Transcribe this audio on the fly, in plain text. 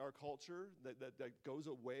our culture that goes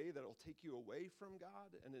away, that'll take you away from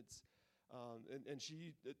God. And it's and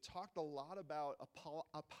she talked a lot about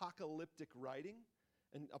apocalyptic writing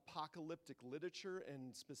and apocalyptic literature,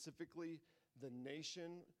 and specifically the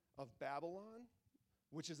nation of Babylon,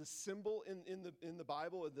 which is a symbol in the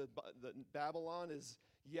Bible. The Babylon is,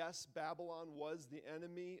 yes, Babylon was the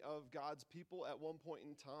enemy of God's people at one point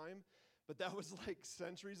in time, but that was like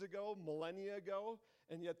centuries ago, millennia ago,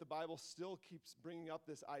 and yet the Bible still keeps bringing up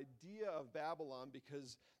this idea of Babylon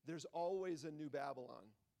because there's always a new Babylon.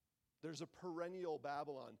 There's a perennial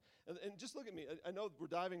Babylon. And just look at me. I know we're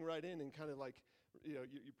diving right in and kind of like, you're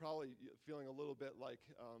probably feeling a little bit like,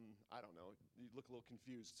 I don't know, you look a little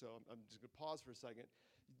confused. So I'm just going to pause for a second.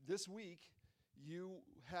 This week, you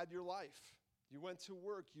had your life. You went to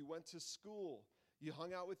work. You went to school. You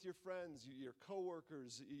hung out with your friends, your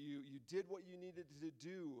coworkers. You did what you needed to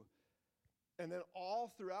do. And then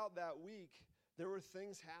all throughout that week, there were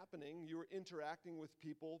things happening. You were interacting with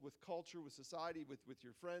people, with culture, with society, with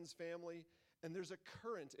your friends, family. And there's a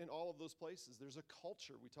current in all of those places. There's a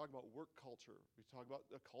culture. We talk about work culture. We talk about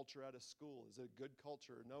a culture at a school. Is it a good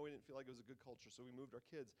culture? No, we didn't feel like it was a good culture, so we moved our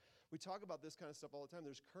kids. We talk about this kind of stuff all the time.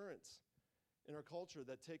 There's currents in our culture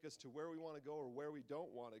that take us to where we want to go or where we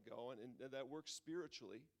don't want to go, and that works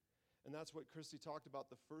spiritually. And that's what Christy talked about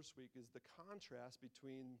the first week, is the contrast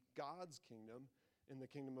between God's kingdom and the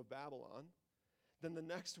kingdom of Babylon. Then the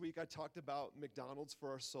next week, I talked about McDonald's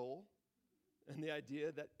for our soul and the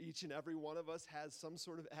idea that each and every one of us has some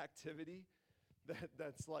sort of activity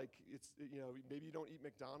that's like, it's, maybe you don't eat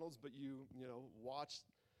McDonald's, but you watch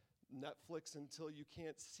Netflix until you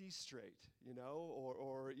can't see straight,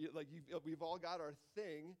 or like we've all got our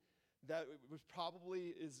thing that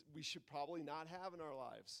we should probably not have in our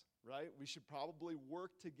lives, right? We should probably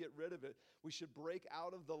work to get rid of it. We should break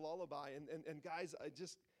out of the lullaby. And guys,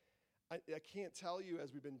 I can't tell you,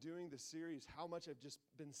 as we've been doing this series, how much I've just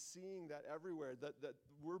been seeing that everywhere, that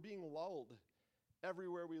we're being lulled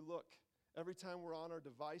everywhere we look. Every time we're on our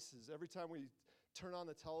devices, every time we turn on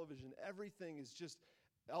the television, everything is just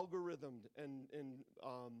algorithmed and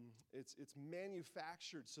it's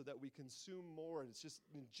manufactured so that we consume more, and it's just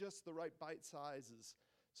in just the right bite sizes.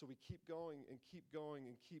 So we keep going and keep going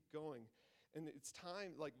and keep going. And it's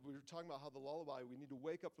time, like we were talking about how the lullaby, we need to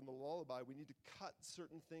wake up from the lullaby. We need to cut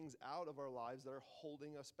certain things out of our lives that are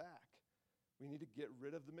holding us back. We need to get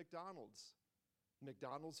rid of the McDonald's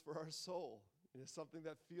for our soul. It's something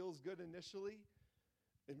that feels good initially,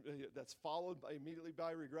 and that's followed immediately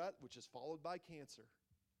by regret, which is followed by cancer.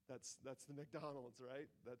 That's the McDonald's, right?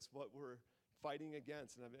 That's what we're fighting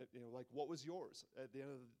against. And what was yours? At the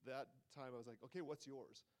end of that time, I was like, okay, what's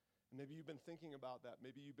yours? And maybe you've been thinking about that.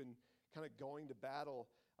 Maybe you've been kind of going to battle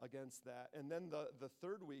against that. And then the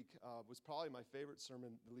third week was probably my favorite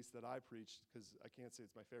sermon, at least that I preached, because I can't say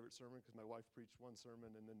it's my favorite sermon because my wife preached one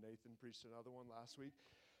sermon and then Nathan preached another one last week.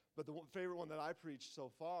 But the favorite one that I preached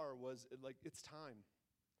so far was it's time.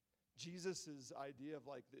 Jesus' idea of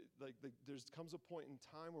there comes a point in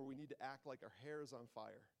time where we need to act like our hair is on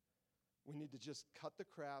fire. We need to just cut the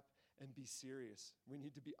crap and be serious. We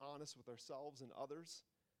need to be honest with ourselves and others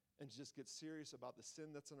and just get serious about the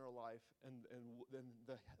sin that's in our life and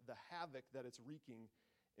the havoc that it's wreaking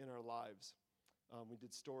in our lives. We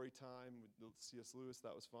did story time with C.S. Lewis.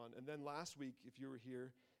 That was fun. And then last week, if you were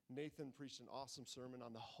here, Nathan preached an awesome sermon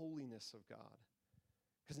on the holiness of God.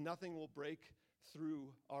 Because nothing will break through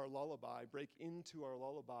our lullaby, break into our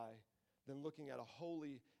lullaby, than looking at a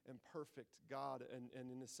holy and perfect God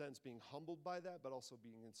and in a sense being humbled by that, but also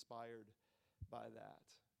being inspired by that.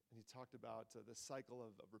 And he talked about the cycle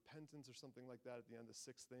of repentance or something like that at the end, the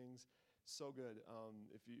 6 things. So good.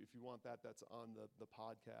 If you want that, that's on the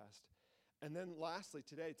podcast. And then lastly,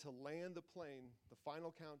 today, to land the plane, the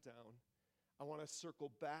final countdown, I want to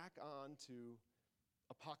circle back on to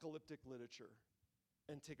apocalyptic literature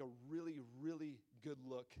and take a really, really good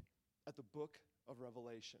look at the book of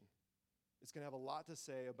Revelation. It's going to have a lot to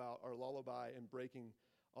say about our lullaby and breaking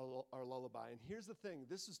our lullaby. And here's the thing,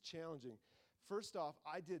 this is challenging. First off,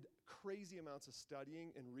 I did crazy amounts of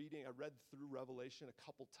studying and reading. I read through Revelation a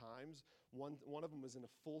couple times. One of them was in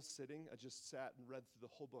a full sitting. I just sat and read through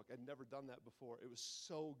the whole book. I'd never done that before. It was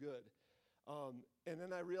so good. And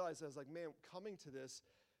then I realized, I was like, man, coming to this,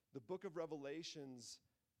 the book of Revelations,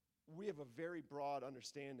 we have a very broad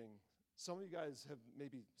understanding. Some of you guys have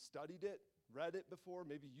maybe studied it, read it before.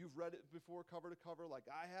 Maybe you've read it before cover to cover like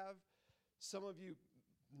I have. Some of you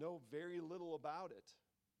know very little about it.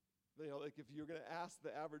 Like if you're going to ask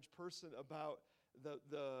the average person about the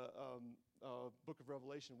book of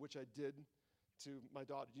Revelation, which I did to my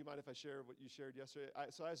daughter. Do you mind if I share what you shared yesterday?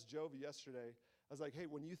 So I asked Jovi yesterday. I was like, hey,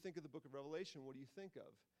 when you think of the book of Revelation, what do you think of?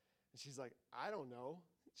 And she's like, I don't know.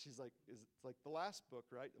 She's like, is it like the last book,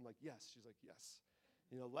 right? I'm like, yes. She's like, yes.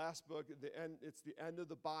 Last book, the end. It's the end of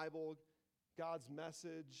the Bible, God's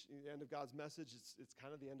message, the end of God's message. It's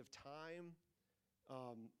kind of the end of time.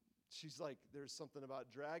 She's like, there's something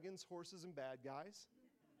about dragons, horses, and bad guys.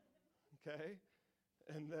 Okay?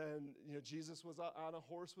 And then, Jesus was on a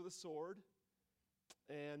horse with a sword,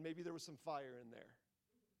 and maybe there was some fire in there.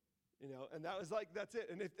 And that was like, that's it.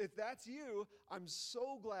 And if that's you, I'm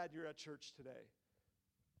so glad you're at church today.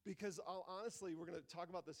 Because honestly, we're going to talk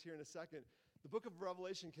about this here in a second. The book of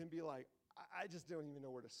Revelation can be like, I just don't even know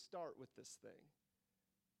where to start with this thing.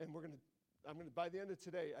 And I'm going to, by the end of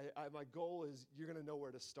today, my goal is you're going to know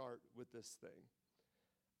where to start with this thing.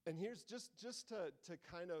 And here's just to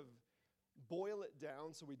kind of boil it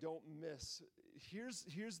down so we don't miss,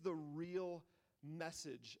 here's the real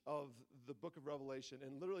message of the book of Revelation.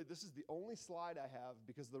 And literally, this is the only slide I have,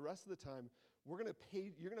 because the rest of the time, you're going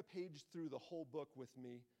to page through the whole book with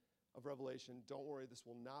me of Revelation. Don't worry, this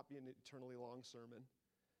will not be an eternally long sermon.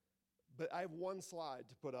 But I have one slide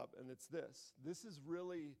to put up, and it's this. This is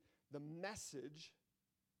really the message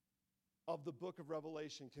of the book of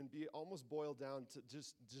Revelation, can be almost boiled down to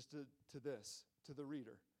just to this, to the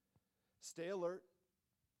reader. Stay alert,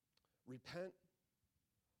 repent,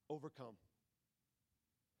 overcome.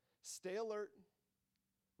 Stay alert,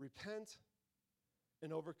 repent,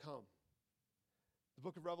 and overcome. The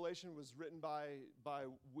book of Revelation was written by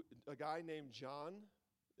a guy named John.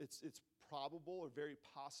 It's probable or very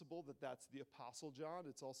possible that that's the Apostle John.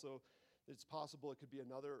 It's possible it could be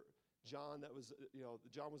another John that was,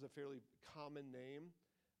 John was a fairly common name,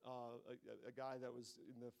 a guy that was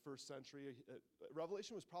in the first century.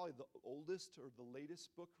 Revelation was probably the oldest or the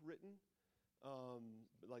latest book written,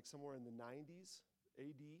 like somewhere in the 90s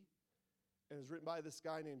AD. And it was written by this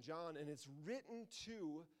guy named John, and it's written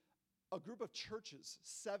to a group of churches,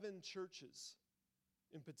 7 churches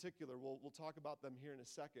in particular. We'll talk about them here in a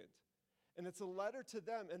second. And it's a letter to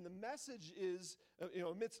them, and the message is,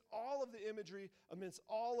 amidst all of the imagery, amidst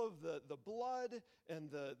all of the blood and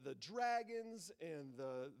the dragons and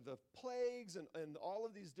the plagues and all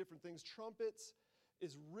of these different things, trumpets,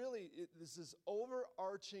 is really, this is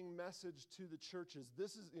overarching message to the churches.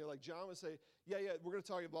 This is, like John would say, we're going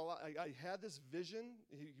to talk about, I had this vision.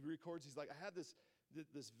 He records, he's like, I had this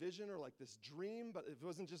vision or like this dream, but it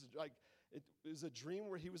wasn't just like, it was a dream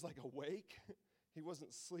where he was like awake. He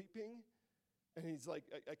wasn't sleeping. And he's like,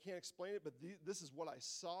 I can't explain it, but this is what I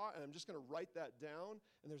saw, and I'm just going to write that down.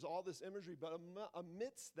 And there's all this imagery, but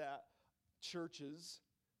amidst that, churches,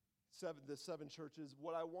 the 7 churches,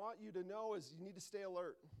 what I want you to know is you need to stay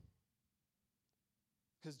alert,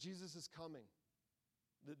 because Jesus is coming.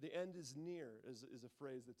 The end is near, is a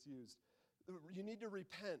phrase that's used. You need to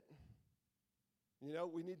repent. We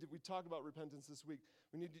talk about repentance this week.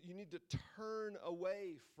 You need to turn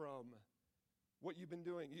away from what you've been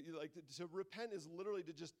doing. To repent is literally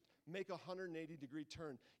to just make a 180-degree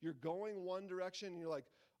turn. You're going one direction, and you're like,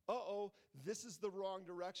 this is the wrong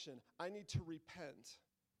direction. I need to repent.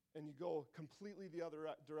 And you go completely the other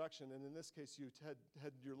direction. And in this case, you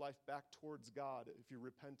head your life back towards God if you're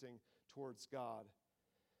repenting towards God.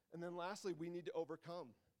 And then lastly, we need to overcome.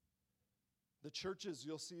 The churches,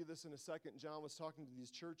 you'll see this in a second. John was talking to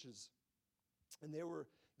these churches, and they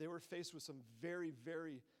were faced with some very,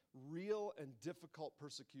 very real and difficult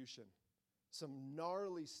persecution, some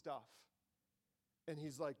gnarly stuff. And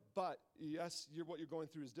he's like, but yes, what you're going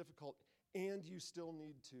through is difficult, and you still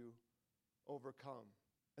need to overcome.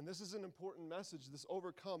 And this is an important message. This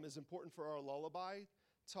overcome is important for our lullaby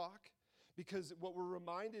talk, because what we're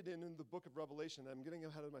reminded in the book of Revelation, I'm getting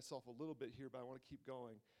ahead of myself a little bit here, but I want to keep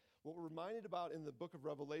going. What we're reminded about in the book of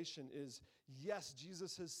Revelation is, yes,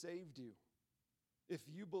 Jesus has saved you. If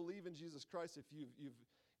you believe in Jesus Christ, if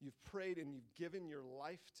you've prayed and you've given your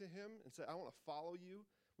life to him and said, I want to follow you,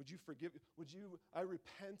 I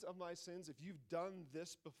repent of my sins. If you've done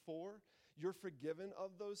this before, you're forgiven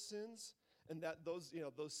of those sins. And that those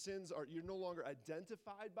sins you're no longer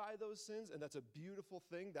identified by those sins, and that's a beautiful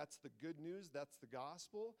thing. That's the good news. That's the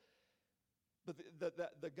gospel. But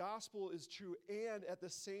the gospel is true, and at the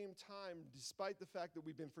same time, despite the fact that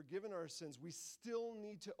we've been forgiven our sins, we still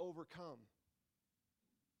need to overcome.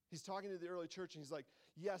 He's talking to the early church, and he's like,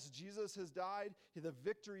 yes, Jesus has died, the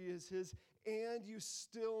victory is his, and you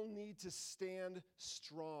still need to stand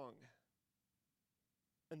strong.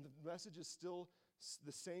 And the message is still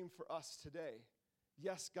the same for us today.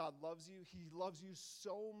 Yes, God loves you. He loves you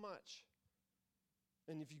so much.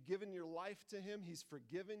 And if you've given your life to him, he's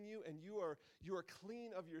forgiven you, and you are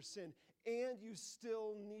clean of your sin, and you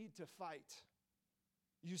still need to fight.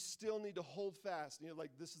 You still need to hold fast.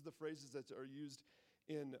 Like this is the phrases that are used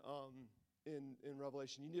in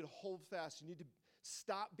Revelation. You need to hold fast. You need to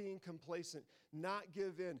stop being complacent, not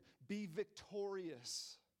give in, be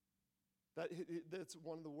victorious. That's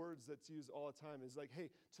one of the words that's used all the time is like, hey,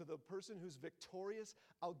 to the person who's victorious,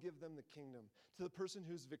 I'll give them the kingdom. To the person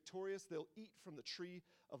who's victorious, they'll eat from the tree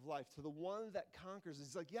of life. To the one that conquers,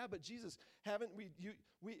 he's like, yeah, but Jesus, aren't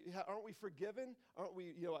we forgiven? Aren't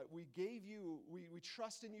we, we gave you, we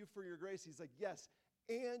trust in you for your grace. He's like, yes,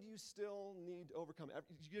 and you still need to overcome.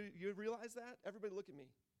 You realize that? Everybody look at me.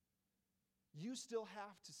 You still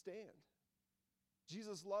have to stand.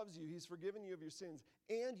 Jesus loves you. He's forgiven you of your sins.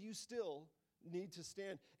 And you still need to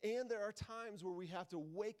stand. And there are times where we have to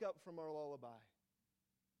wake up from our lullaby.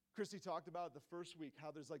 Christy talked about it the first week,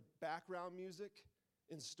 how there's like background music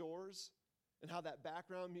in stores, and how that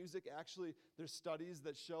background music actually, there's studies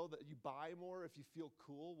that show that you buy more if you feel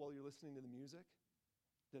cool while you're listening to the music.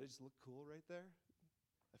 Did I just look cool right there?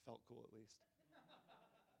 I felt cool at least.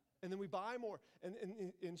 And then we buy more.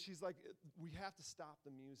 And she's like, we have to stop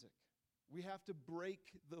the music. We have to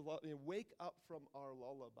wake up from our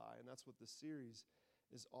lullaby. And that's what this series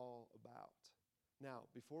is all about. Now,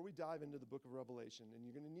 before we dive into the book of Revelation, and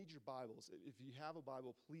you're going to need your Bibles. If you have a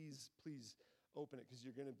Bible, please open it because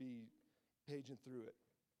you're going to be paging through it.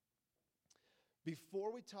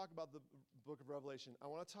 Before we talk about the book of Revelation, I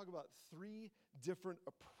want to talk about 3 different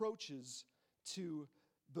approaches to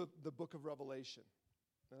the book of Revelation.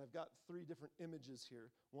 And I've got 3 different images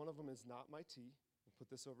here. One of them is not my tea. I'll put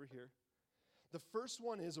this over here. The first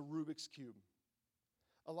one is a Rubik's Cube.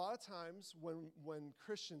 A lot of times when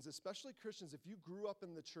Christians, especially Christians, if you grew up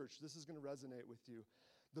in the church, this is going to resonate with you.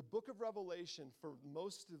 The book of Revelation, for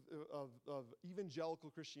most of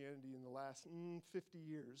evangelical Christianity in the last 50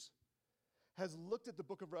 years, has looked at the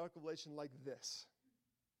book of Revelation like this.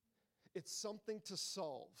 It's something to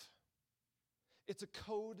solve. It's a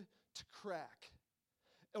code to crack.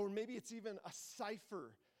 Or maybe it's even a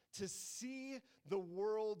cipher to see the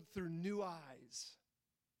world through new eyes.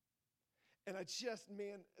 And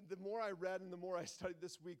the more I read and the more I studied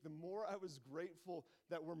this week, the more I was grateful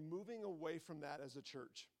that we're moving away from that as a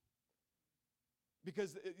church.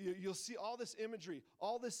 Because you'll see all this imagery,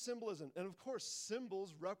 all this symbolism. And of course,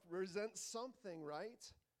 symbols represent something, right?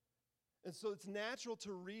 And so it's natural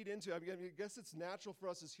to read into. I guess it's natural for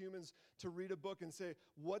us as humans to read a book and say,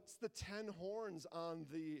 what's the 10 horns on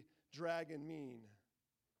the dragon mean?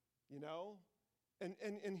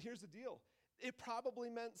 And here's the deal. It probably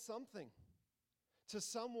meant something to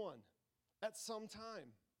someone at some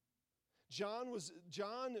time. John,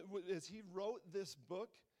 as he wrote this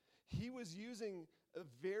book, he was using a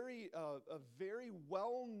very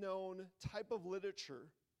well-known type of literature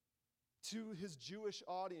to his Jewish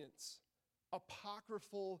audience.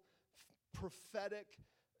 Apocryphal, prophetic.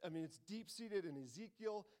 It's deep-seated in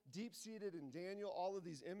Ezekiel, deep-seated in Daniel, all of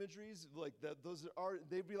these imageries,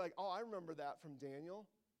 they'd be like, oh, I remember that from Daniel.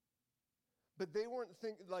 But they weren't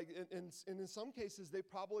thinking, and in some cases, they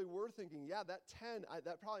probably were thinking, yeah, that 10,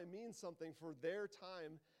 that probably means something for their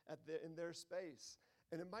time in their space.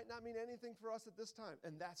 And it might not mean anything for us at this time,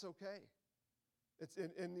 and that's okay.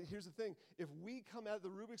 And here's the thing, if we come at the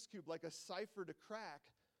Rubik's Cube like a cipher to crack,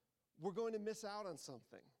 we're going to miss out on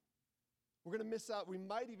something. We're going to miss out. We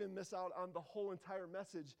might even miss out on the whole entire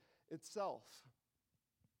message itself.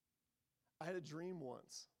 I had a dream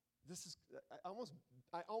once.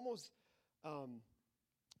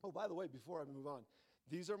 By the way, before I move on,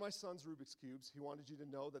 these are my son's Rubik's Cubes. He wanted you to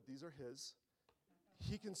know that these are his.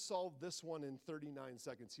 He can solve this one in 39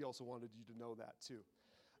 seconds. He also wanted you to know that too.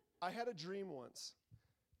 I had a dream once.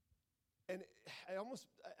 And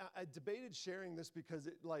I debated sharing this because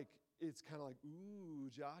it's kind of like, ooh,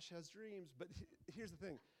 Josh has dreams. But here's the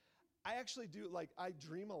thing. I actually do, I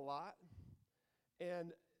dream a lot.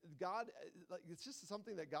 And God, it's just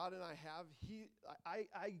something that God and I have. I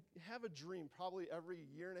have a dream probably every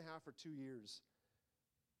 1.5 years or 2 years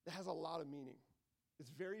that has a lot of meaning. It's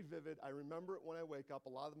very vivid. I remember it when I wake up. A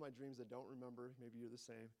lot of my dreams I don't remember. Maybe you're the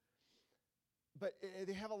same. But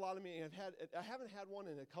they have a lot of meaning. I haven't had one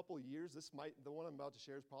in a couple of years. The one I'm about to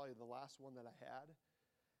share is probably the last one that I had.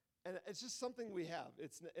 And it's just something we have.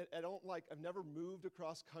 I've never moved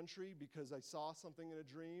across country because I saw something in a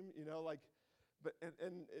dream, I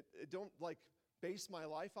don't base my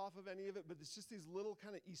life off of any of it, but it's just these little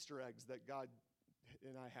kind of Easter eggs that God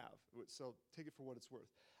and I have. So take it for what it's worth.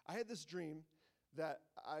 I had this dream that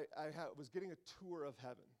I was getting a tour of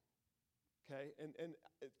heaven. Okay, and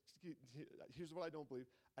here's what I don't believe.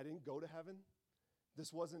 I didn't go to heaven.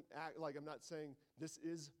 This wasn't I'm not saying this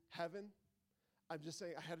is heaven. I'm just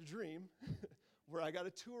saying I had a dream where I got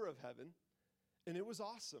a tour of heaven, and it was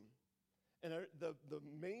awesome. And the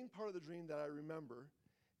main part of the dream that I remember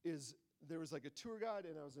is there was like a tour guide,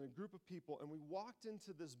 and I was in a group of people, and we walked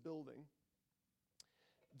into this building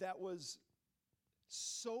that was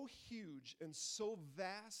so huge and so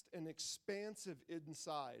vast and expansive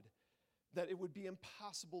inside that it would be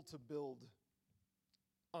impossible to build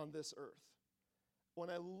on this earth. When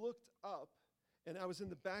I looked up, and I was in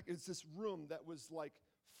the back, it's this room that was like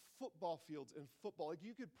football fields and football. Like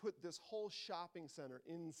you could put this whole shopping center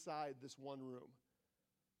inside this one room.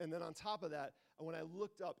 And then on top of that, when I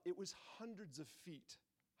looked up, it was hundreds of feet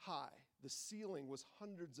high. The ceiling was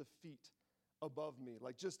hundreds of feet above me.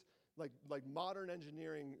 Like just like modern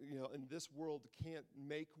engineering, in this world can't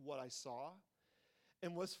make what I saw.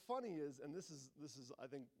 And what's funny is, and this is I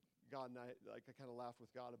think God and I kind of laughed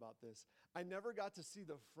with God about this. I never got to see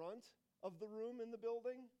the front of the room in the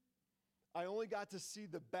building. I only got to see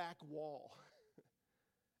the back wall.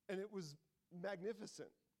 And it was magnificent.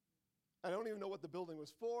 I don't even know what the building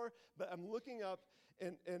was for, but I'm looking up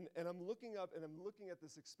and I'm looking up and I'm looking at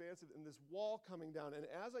this expansive and this wall coming down. And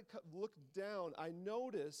as I look down, I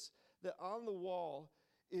notice that on the wall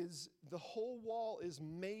the whole wall is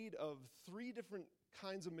made of 3 different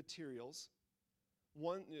kinds of materials.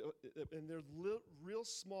 One, and they're real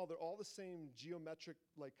small. They're all the same geometric,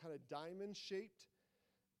 like kind of diamond shaped.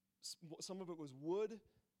 Some of it was wood,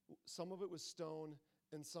 some of it was stone,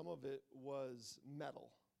 and some of it was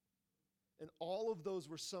metal. And all of those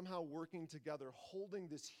were somehow working together, holding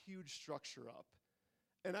this huge structure up.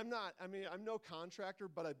 And I'm no contractor,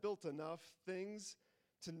 but I built enough things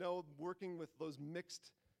to know working with those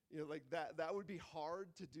mixed, like that would be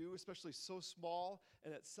hard to do, especially so small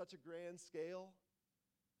and at such a grand scale.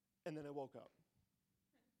 And then I woke up.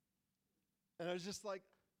 And I was just like,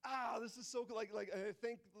 this is so cool. Like I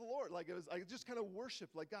thank the Lord. I just kind of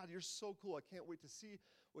worshiped, like, God, you're so cool. I can't wait to see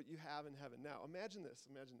what you have in heaven. Now, imagine this.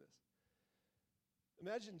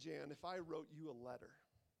 Imagine, Jan, if I wrote you a letter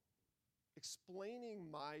explaining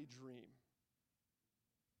my dream,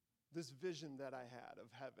 this vision that I had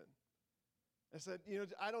of heaven. I said,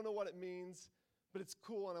 I don't know what it means, but it's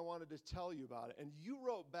cool, and I wanted to tell you about it. And you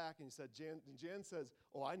wrote back and you said, Jan says,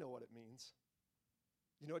 I know what it means.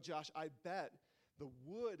 You know what, Josh, I bet the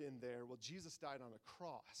wood in there, Jesus died on a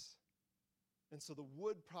cross. And so the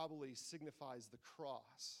wood probably signifies the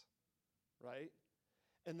cross, right?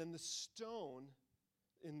 And then the stone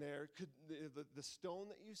in there, the stone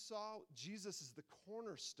that you saw, Jesus is the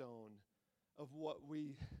cornerstone of what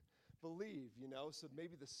we believe, So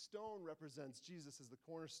maybe the stone represents Jesus as the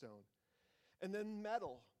cornerstone. And then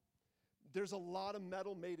metal. There's a lot of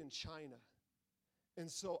metal made in China. And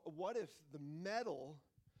so what if the metal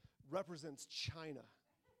represents China?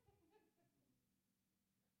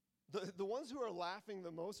 The ones who are laughing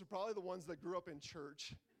the most are probably the ones that grew up in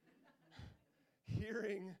church,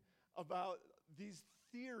 hearing about these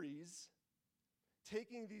theories,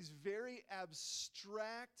 taking these very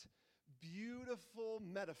abstract, beautiful,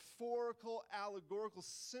 metaphorical, allegorical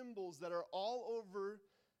symbols that are all over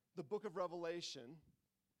the book of Revelation,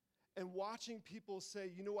 and watching people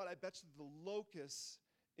say, you know what, I bet you the locusts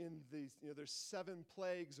in these, there's 7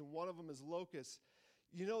 plagues, and one of them is locusts.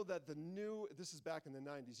 That this is back in the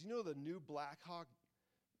 90s, the new Black Hawk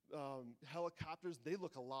helicopters, they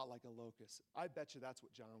look a lot like a locust. I bet you that's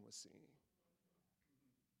what John was seeing.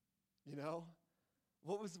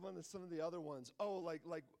 What was some of the other ones? Like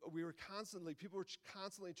people were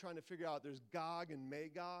constantly trying to figure out, there's Gog and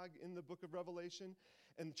Magog in the book of Revelation,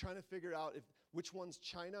 and trying to figure out which one's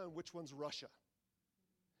China and which one's Russia.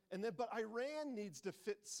 But Iran needs to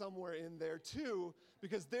fit somewhere in there too,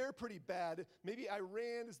 because they're pretty bad. Maybe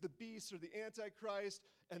Iran is the beast or the Antichrist.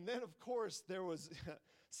 And then, of course, there was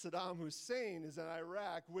Saddam Hussein is in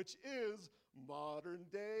Iraq, which is modern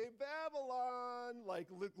day Babylon. Like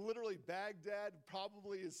literally Baghdad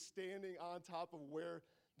probably is standing on top of where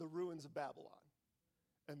the ruins of Babylon.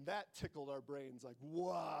 And that tickled our brains like,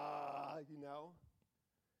 wow,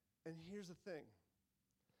 And here's the thing.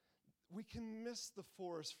 We can miss the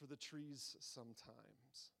forest for the trees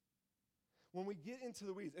sometimes. When we get into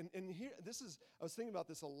the weeds, and here, I was thinking about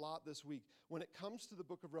this a lot this week. When it comes to the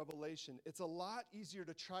book of Revelation, it's a lot easier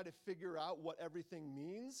to try to figure out what everything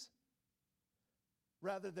means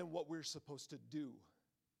rather than what we're supposed to do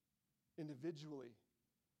individually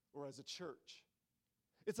or as a church.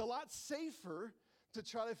 It's a lot safer to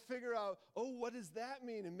try to figure out, what does that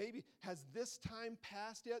mean? And maybe, has this time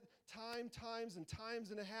passed yet? Times and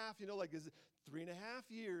times and a half, is it 3.5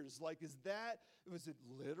 years? Was it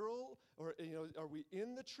literal? Or, are we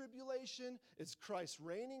in the tribulation? Is Christ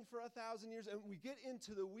reigning for 1,000 years? And we get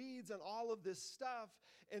into the weeds on all of this stuff,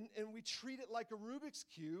 and we treat it like a Rubik's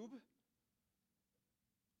Cube,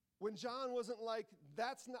 When John wasn't like,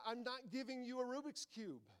 I'm not giving you a Rubik's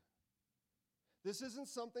Cube. This isn't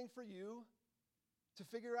something for you to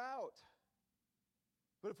figure out.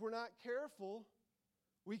 But if we're not careful,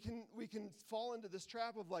 we can fall into this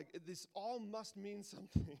trap of like, this all must mean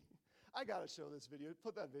something. I got to show this video.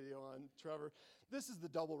 Put that video on, Trevor. This is the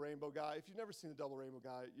double rainbow guy. If you've never seen the double rainbow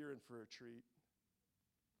guy, you're in for a treat.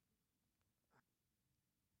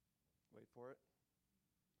 Wait for it.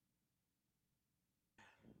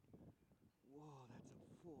 Whoa, that's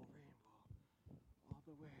a full rainbow. All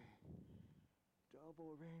the way.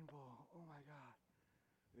 Double rainbow. Oh my God.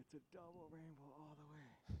 It's a double rainbow all the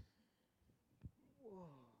way.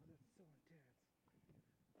 Whoa, that's so intense.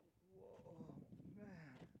 Whoa,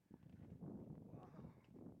 man.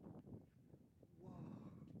 Wow.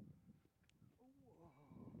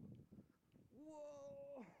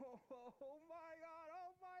 Whoa. Whoa. Whoa. Oh my God.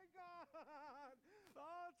 Oh my God.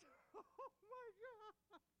 Oh, oh my God.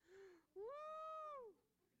 Woo!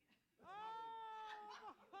 Oh!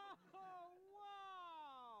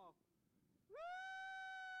 Wow! Woo!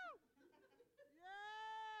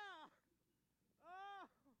 Yeah! Oh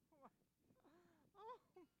my! Oh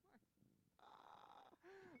my!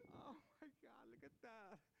 Oh my God! Look at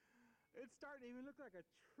that! It's starting to even look like a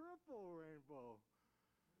triple rainbow.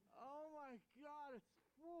 Oh my God! It's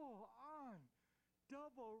full on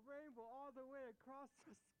double rainbow all the way across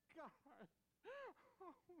the sky. Oh my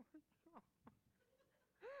God!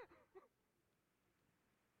 Oh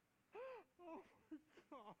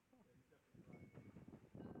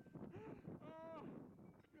my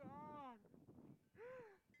God!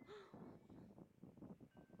 Oh God!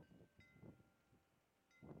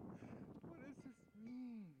 What does this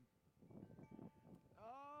mean?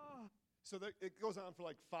 Oh! So it goes on for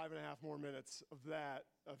like 5.5 more minutes of that,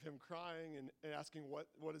 of him crying and asking, what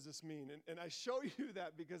does this mean? And I show you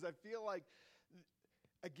that because I feel like,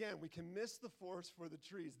 again, we can miss the forest for the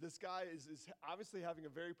trees. This guy is obviously having a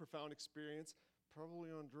very profound experience,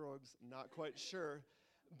 probably on drugs, not quite sure.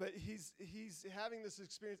 But he's having this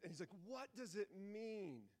experience, and he's like, what does it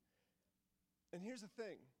mean? And here's the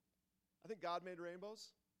thing. I think God made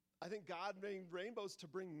rainbows. I think God made rainbows to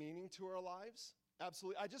bring meaning to our lives.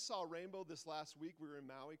 Absolutely. I just saw a rainbow this last week. We were in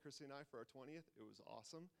Maui, Chrissy and I, for our 20th. It was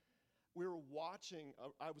awesome. I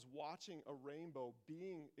was watching a rainbow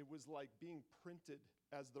it was like being printed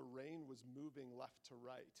as the rain was moving left to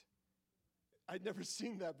right. I'd never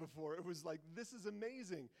seen that before. It was like, this is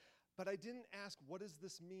amazing. But I didn't ask, what does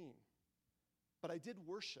this mean? But I did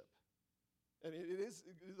worship. And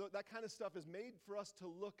that kind of stuff is made for us to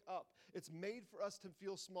look up. It's made for us to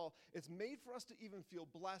feel small. It's made for us to even feel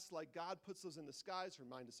blessed, like God puts those in the skies to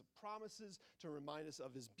remind us of promises, to remind us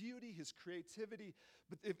of his beauty, his creativity.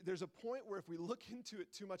 But there's a point where if we look into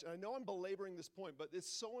it too much, and I know I'm belaboring this point, but it's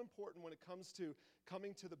so important when it comes to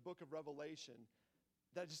coming to the book of Revelation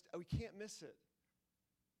that we can't miss it.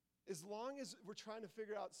 As long as we're trying to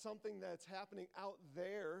figure out something that's happening out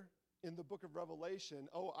there in the book of Revelation,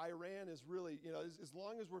 Iran is really, as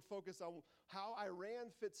long as we're focused on how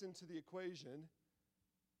Iran fits into the equation,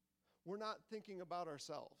 we're not thinking about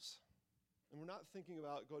ourselves. And we're not thinking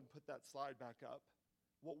about, go ahead and put that slide back up,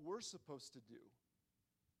 what we're supposed to do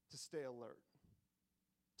to stay alert,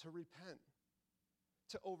 to repent,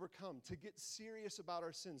 to overcome, to get serious about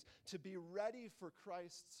our sins, to be ready for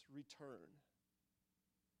Christ's return.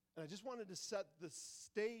 And I just wanted to set the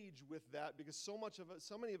stage with that because so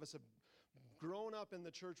many of us have grown up in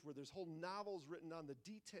the church where there's whole novels written on the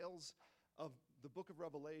details of the book of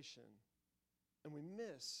Revelation. And we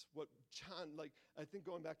miss what John, I think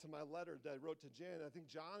going back to my letter that I wrote to Jan, I think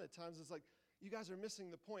John at times is like, you guys are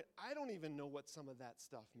missing the point. I don't even know what some of that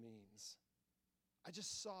stuff means. I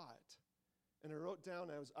just saw it. And I wrote down,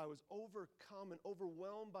 I was overcome and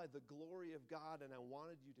overwhelmed by the glory of God, and I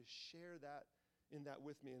wanted you to share that in that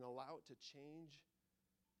with me and allow it to change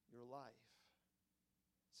your life.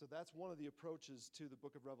 So that's one of the approaches to the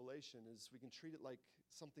book of Revelation is we can treat it like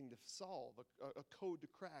something to solve, a code to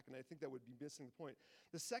crack, and I think that would be missing the point.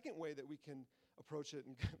 The second way that we can approach it,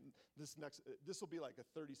 and this will be like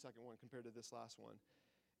a 30-second one compared to this last one,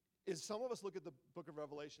 is some of us look at the book of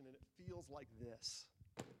Revelation and it feels like this.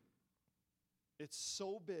 It's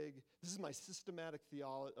so big. This is my systematic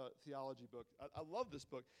theology book. I love this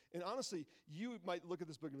book. And honestly, you might look at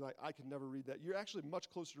this book and be like, I could never read that. You're actually much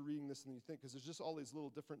closer to reading this than you think because there's just all these little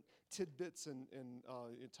different tidbits and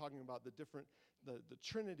talking about the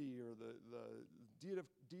Trinity or the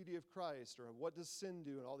deity of Christ or what does sin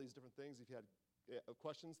do and all these different things. If you had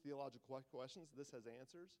questions, theological questions, this has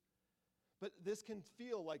answers. But this can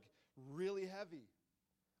feel like really heavy.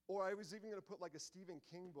 Or I was even going to put like a Stephen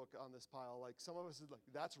King book on this pile. Like some of us is like,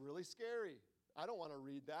 that's really scary. I don't want to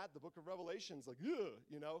read that. The book of Revelation's like,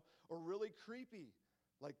 ugh, or really creepy.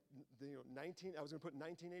 Like, I was going to put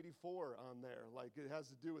 1984 on there. Like, it has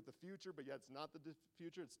to do with the future, but yet it's not the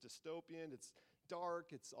future. It's dystopian. It's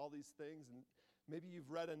dark. It's all these things. And maybe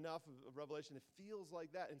you've read enough of Revelation. It feels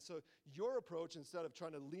like that. And so your approach, instead of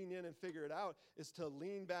trying to lean in and figure it out, is to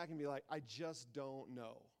lean back and be like, I just don't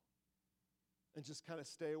know. And just kind of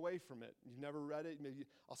stay away from it. You've never read it. Maybe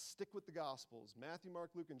I'll stick with the Gospels. Matthew,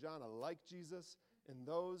 Mark, Luke, and John. I like Jesus in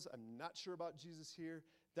those. I'm not sure about Jesus here.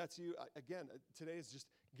 That's you. Again, today is just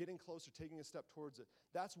getting closer, taking a step towards it.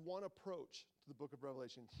 That's one approach to the book of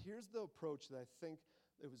Revelation. Here's the approach that I think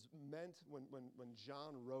it was meant when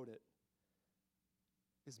John wrote it,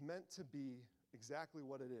 is meant to be exactly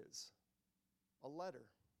what it is, a letter.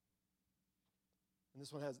 And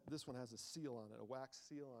this one has a seal on it, a wax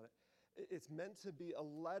seal on it. It's meant to be a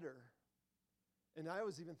letter. And I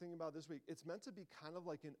was even thinking about this week, it's meant to be kind of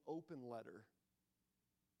like an open letter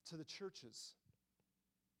to the churches.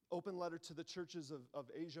 Open letter to the churches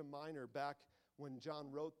of Asia Minor back when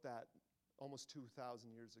John wrote that almost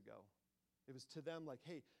 2,000 years ago. It was to them like,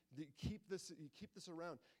 hey, keep this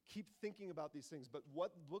around. Keep thinking about these things. But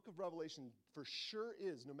what the book of Revelation for sure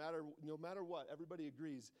is, no matter what, everybody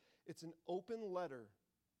agrees, it's an open letter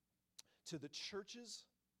to the churches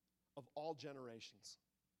of all generations.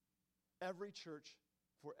 Every church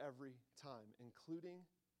for every time, including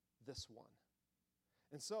this one.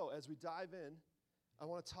 And so, as we dive in, I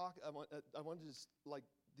want to just, like,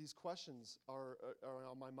 these questions are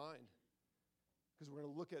on my mind. Because we're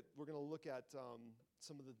going to look at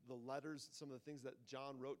some of the letters, some of the things that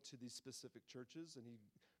John wrote to these specific churches, and he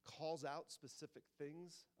calls out specific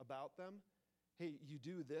things about them. Hey, you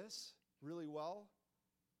do this really well.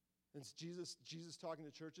 And it's Jesus talking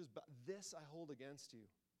to churches, but this I hold against you.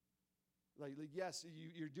 Like yes,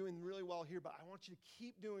 you're doing really well here, but I want you to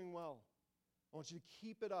keep doing well. I want you to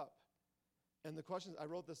keep it up. And the questions, I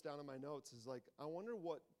wrote this down in my notes, is like, I wonder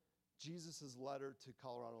what Jesus' letter to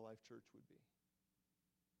Colorado Life Church would be.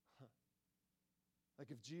 Like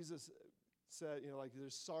if Jesus said, like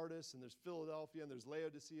there's Sardis and there's Philadelphia and there's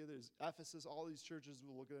Laodicea, there's Ephesus, all these churches,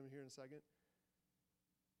 we'll look at them here in a second.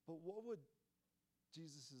 But what would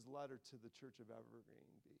Jesus' letter to the Church of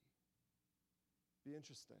Evergreen be? Be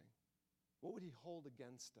interesting. What would he hold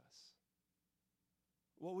against us?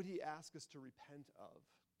 What would he ask us to repent of?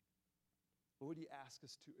 What would he ask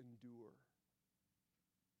us to endure?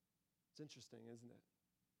 It's interesting, isn't it?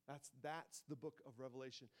 That's the book of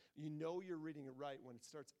Revelation. You know you're reading it right when it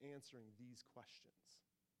starts answering these questions.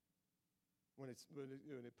 When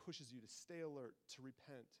it pushes you to stay alert, to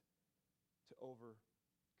repent, to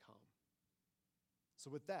overcome. So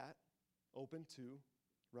with that, open to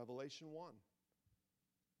Revelation 1.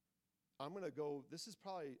 I'm going to go,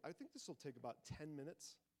 I think this will take about 10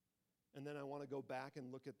 minutes. And then I want to go back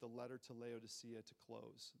and look at the letter to Laodicea to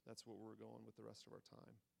close. That's what we're going with the rest of our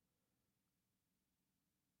time.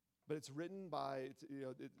 But it's written by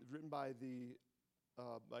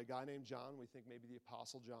a guy named John. We think maybe the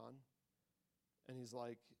Apostle John. And he's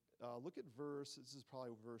like, look at this is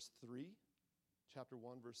probably verse 3, chapter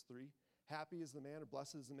 1, verse 3. Happy is the man, or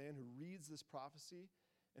blessed is the man who reads this prophecy,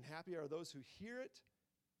 and happy are those who hear it,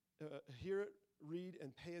 read,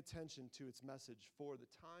 and pay attention to its message, for the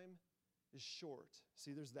time is short.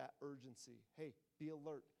 See, there's that urgency. Hey, be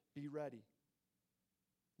alert, be ready.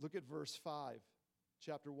 Look at verse 5,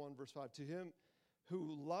 chapter 1, verse 5. To him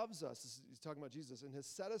who loves us, he's talking about Jesus, and has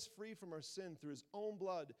set us free from our sin through his own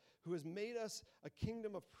blood, who has made us a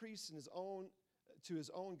kingdom of priests to his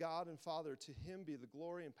own God and Father, to him be the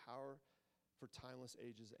glory and power for timeless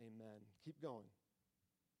ages. Amen. Keep going.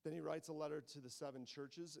 Then he writes a letter to the 7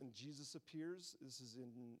 churches, and Jesus appears. This is in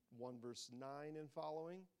 1 verse 9 and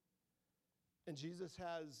following. And Jesus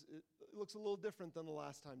it looks a little different than the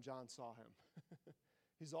last time John saw him.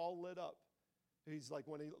 He's all lit up. He's like,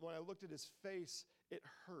 when I looked at his face, it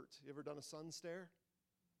hurt. You ever done a sun stare?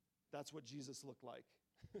 That's what Jesus looked like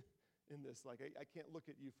in this. Like, I can't look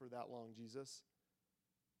at you for that long, Jesus.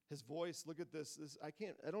 His voice, look at this. I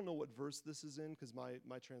don't know what verse this is in, because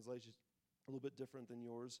my translation is a little bit different than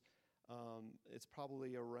yours. It's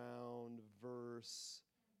probably around verse...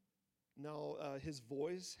 No, his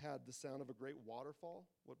voice had the sound of a great waterfall.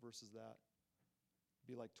 What verse is that?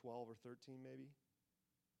 Be like 12 or 13 maybe?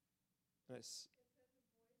 Nice.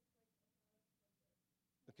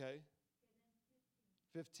 Okay.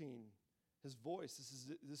 15. His voice,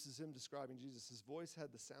 this is him describing Jesus. His voice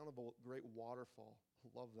had the sound of a great waterfall.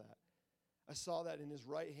 I love that. I saw that in his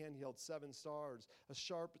right hand he held 7 stars. A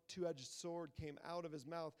sharp, 2-edged sword came out of his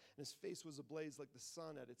mouth, and his face was ablaze like the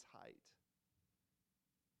sun at its height.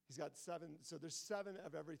 He's got 7. So there's 7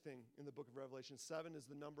 of everything in the book of Revelation. 7 is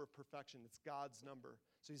the number of perfection. It's God's number.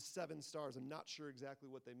 So he's 7 stars. I'm not sure exactly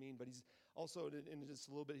what they mean, but he's also, in just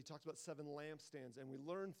a little bit, he talks about 7 lampstands. And we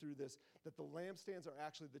learn through this that the lampstands are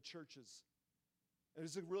actually the churches. And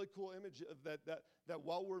it's a really cool image of that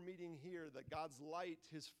while we're meeting here, that God's light,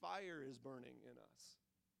 his fire is burning in us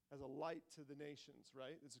as a light to the nations,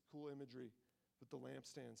 right? It's a cool imagery with the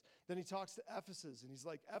lampstands. Then he talks to Ephesus, and he's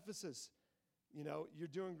like, Ephesus, you know, you're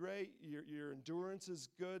doing great. Your endurance is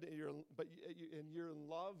good, and you're in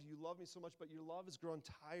love. You love me so much, but your love has grown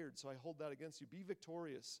tired, so I hold that against you. Be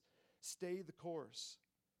victorious. Stay the course.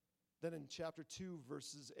 Then in chapter 2,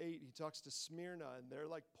 verses 8, he talks to Smyrna, and they're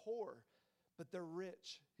like poor, but they're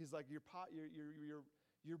rich. He's like,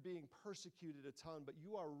 you're being persecuted a ton, but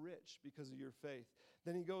you are rich because of your faith.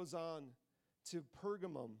 Then he goes on to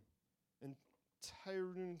Pergamum and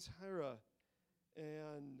Thyatira.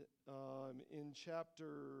 And in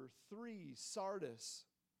chapter 3, Sardis,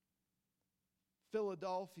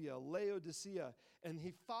 Philadelphia, Laodicea, and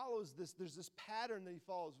he follows this. There's this pattern that he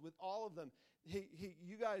follows with all of them.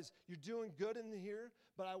 You guys, you're doing good in here,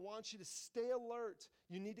 but I want you to stay alert.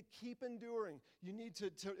 You need to keep enduring. You need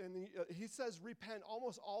to and he says repent,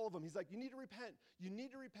 almost all of them. He's like, you need to repent. You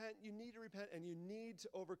need to repent. You need to repent, and you need to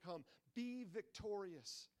overcome. Be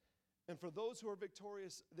victorious. And for those who are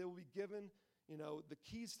victorious, they will be given, you know, the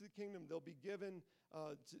keys to the kingdom. They'll be given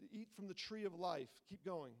to eat from the tree of life. Keep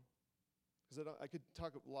going, because I could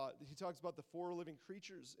talk a lot. He talks about the 4 living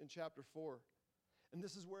creatures in chapter 4. And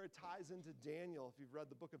this is where it ties into Daniel. If you've read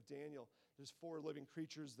the book of Daniel, there's 4 living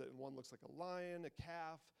creatures. That one looks like a lion, a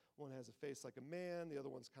calf. One has a face like a man. The other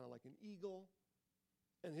one's kind of like an eagle.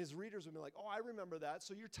 And his readers would be like, oh, I remember that.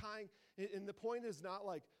 So you're tying, and the point is not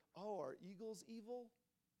like, oh, are eagles evil?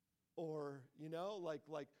 Or, you know, like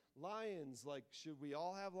lions, like, should we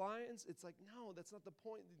all have lions? It's like, no, that's not the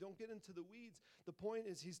point. Don't get into the weeds. The point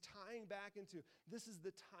is he's tying back into, this is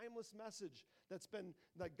the timeless message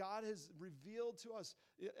that God has revealed to us.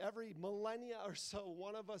 Every millennia or so,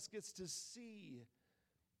 one of us gets to see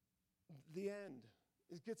the end.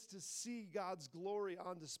 It gets to see God's glory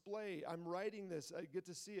on display. I'm writing this. I get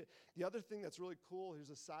to see it. The other thing that's really cool, here's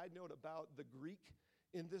a side note about the Greek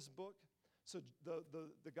in this book. So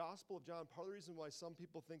the Gospel of John, part of the reason why some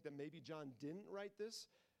people think that maybe John didn't write this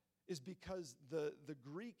is because the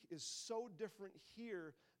Greek is so different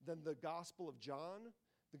here than the Gospel of John.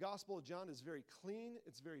 The Gospel of John is very clean.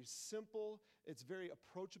 It's very simple. It's very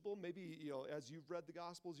approachable. Maybe, you know, as you've read the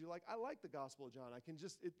Gospels, you're like, I like the Gospel of John.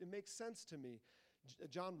 It makes sense to me.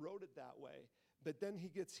 John wrote it that way. But then he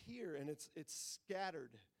gets here, and it's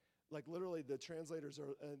scattered. Like literally the translators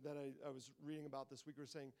that I was reading about this week were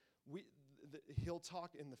saying, he'll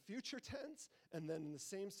talk in the future tense, and then in the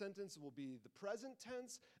same sentence will be the present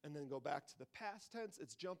tense, and then go back to the past tense.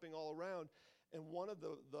 It's jumping all around. And one of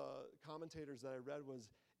the commentators that I read was,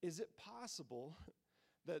 is it possible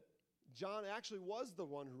that John actually was the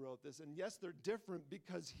one who wrote this? And yes, they're different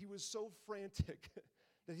because he was so frantic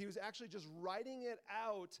that he was actually just writing it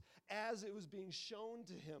out as it was being shown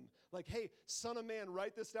to him. Like, hey, son of man,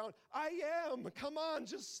 write this down. I am. Come on,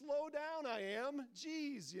 just slow down. I am.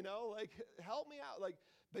 Jeez, you know, like, help me out. Like,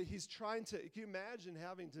 but he's trying to, can you imagine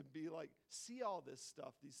having to be like, see all this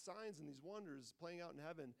stuff, these signs and these wonders playing out in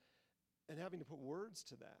heaven, and having to put words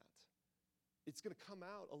to that? It's going to come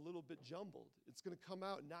out a little bit jumbled. It's going to come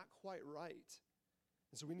out not quite right.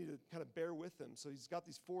 And so we need to kind of bear with him. So he's got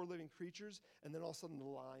these 4 living creatures, and then all of a sudden the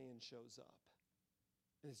lion shows up.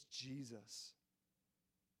 And it's Jesus.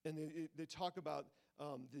 And they talk about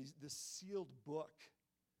this sealed book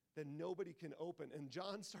that nobody can open. And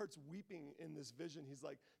John starts weeping in this vision. He's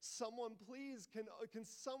like, someone please, can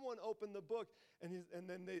someone open the book? And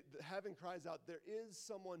then heaven cries out, there is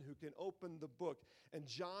someone who can open the book. And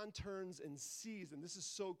John turns and sees, and this is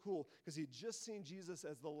so cool, because he'd just seen Jesus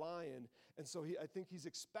as the lion. And so I think he's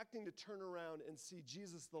expecting to turn around and see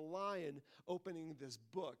Jesus the lion opening this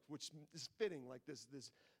book, which is fitting, like this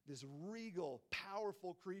regal,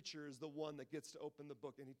 powerful creature is the one that gets to open the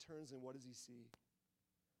book. And he turns, and what does he see?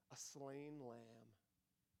 A slain lamb.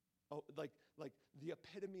 Oh, like the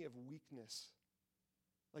epitome of weakness.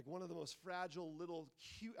 Like one of the most fragile little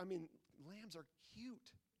cute, lambs are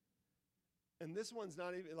cute. And this one's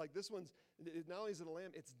not even, like this one's, not only is it a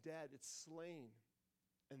lamb, it's dead, it's slain.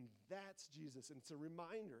 And that's Jesus. And it's a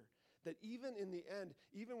reminder that even in the end,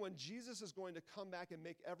 even when Jesus is going to come back and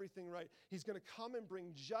make everything right, he's going to come and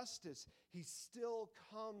bring justice, he still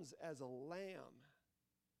comes as a lamb.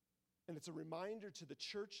 And it's a reminder to the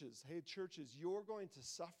churches, hey, churches, you're going to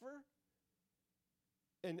suffer.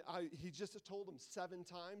 And he just told them 7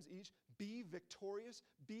 times each, be victorious,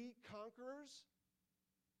 be conquerors.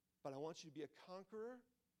 but I want you to be a conqueror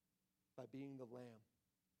by being the lamb,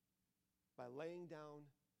 by laying down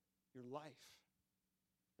your life.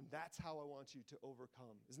 And that's how I want you to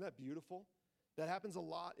overcome. Isn't that beautiful? That happens a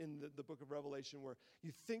lot in the book of Revelation, where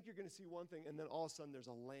you think you're going to see one thing, and then all of a sudden there's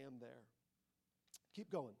a lamb there.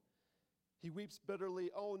 Keep going. He weeps bitterly.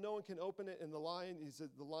 Oh, no one can open it. And the lion, he said,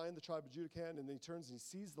 the lion, the tribe of Judah can. And then he turns and he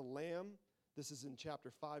sees the lamb. This is in chapter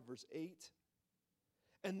 5, verse 8.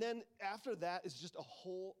 And then after that is just a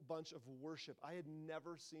whole bunch of worship. I had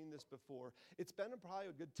never seen this before. It's been probably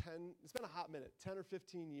a good it's been a hot minute, 10 or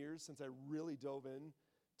 15 years since I really dove in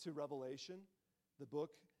to Revelation, the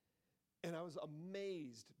book. And I was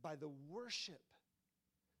amazed by the worship.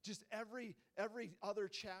 Just every other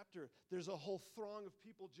chapter, there's a whole throng of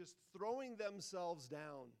people just throwing themselves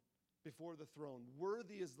down before the throne.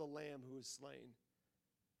 Worthy is the Lamb who is slain.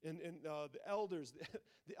 And the elders,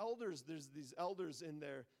 there's these elders in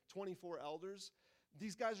there, 24 elders.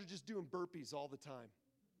 These guys are just doing burpees all the time.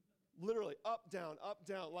 Literally, up, down,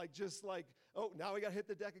 just like, oh, now we got to hit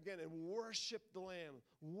the deck again and worship the Lamb.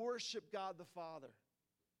 Worship God the Father.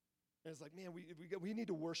 And it's like, man, we need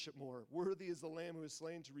to worship more. Worthy is the Lamb who is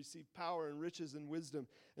slain to receive power and riches and wisdom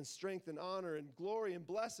and strength and honor and glory and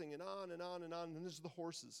blessing and on and on and on. And then there's the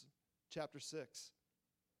horses, chapter 6.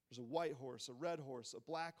 There's a white horse, a red horse, a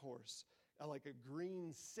black horse, like a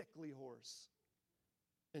green sickly horse.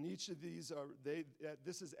 And each of these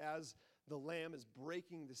this is as the Lamb is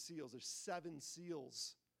breaking the seals. There's 7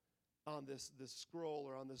 seals on this scroll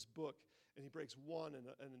or on this book. And he breaks one, and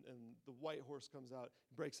the white horse comes out.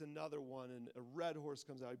 He breaks another one, and a red horse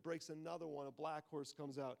comes out. He breaks another one, a black horse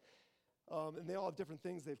comes out. And they all have different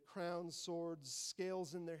things. They have crowns, swords,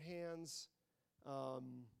 scales in their hands.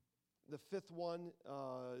 The 5th one,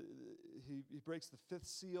 he breaks the 5th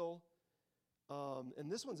seal. And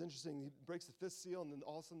this one's interesting. He breaks the 5th seal, and then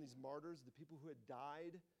all of a sudden these martyrs, the people who had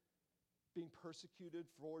died, being persecuted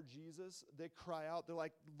for Jesus, they cry out. They're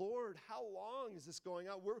like, Lord, how long is this going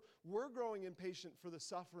on? We're growing impatient for the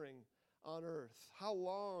suffering on earth. How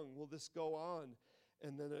long will this go on?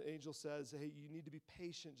 And then an angel says, hey, you need to be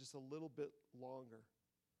patient just a little bit longer.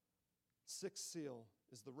 6th seal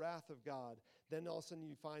is the wrath of God. Then all of a sudden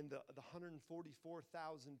you find the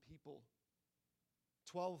 144,000 people,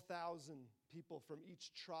 12,000 people from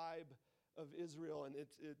each tribe of Israel, and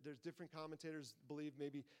there's different commentators believe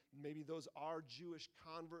maybe those are Jewish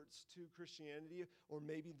converts to Christianity, or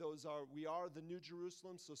maybe we are the New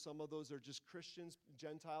Jerusalem, so some of those are just Christians,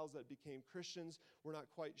 Gentiles that became Christians. We're not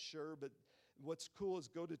quite sure, but what's cool is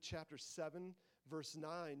go to chapter 7, verse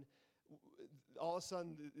 9. All of a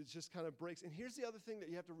sudden, it just kind of breaks. And here's the other thing that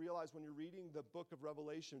you have to realize when you're reading the book of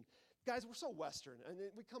Revelation. Guys, we're so Western, and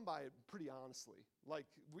we come by it pretty honestly. Like,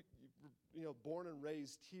 we're born and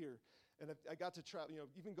raised here. And I got to travel,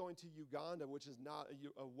 even going to Uganda, which is not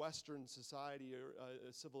a Western society or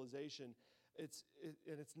a civilization. It's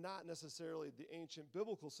not necessarily the ancient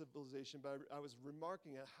biblical civilization, but I was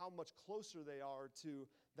remarking at how much closer they are to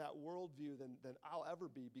that worldview than I'll ever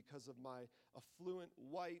be because of my affluent,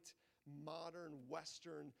 white, modern,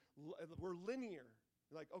 Western. We're linear.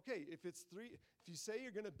 Like, okay, if you say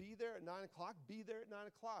you're going to be there at 9 o'clock, be there at 9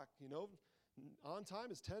 o'clock. On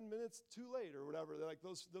time is 10 minutes too late or whatever. They're like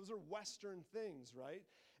those are Western things, right?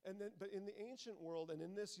 But in the ancient world and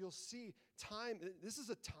in this, you'll see time. This is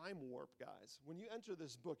a time warp, guys. When you enter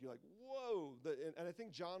this book, you're like, whoa. And I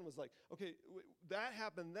think John was like, okay, that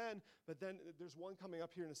happened then, but then there's one coming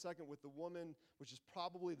up here in a second with the woman, which is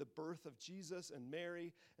probably the birth of Jesus and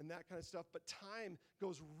Mary and that kind of stuff. But time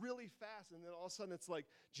goes really fast, and then all of a sudden it's like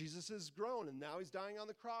Jesus is grown, and now he's dying on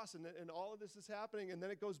the cross, and all of this is happening, and then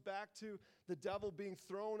it goes back to the devil being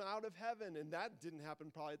thrown out of heaven, and that didn't happen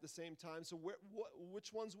probably at the same time. So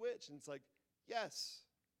which one's which? And it's like, yes,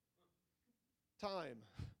 time.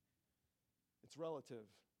 It's relative.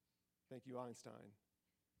 Thank you, Einstein.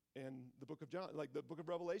 And the book of John, like the book of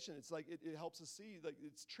Revelation, it's like it helps us see, like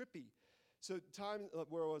it's trippy. So time,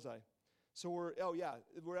 where was I? So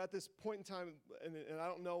we're at this point in time, and I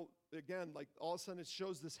don't know, again, like all of a sudden it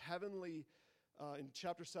shows this heavenly, in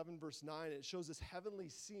chapter 7, verse 9, it shows this heavenly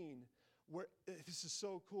scene where, this is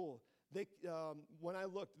so cool. When I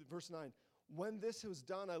looked, verse 9, when this was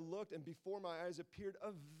done, I looked, and before my eyes appeared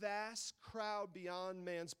a vast crowd beyond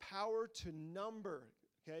man's power to number.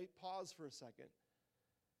 Okay, pause for a second.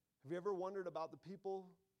 Have you ever wondered about the people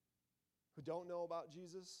who don't know about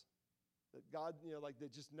Jesus? That God, like they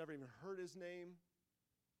just never even heard his name?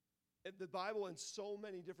 The Bible in so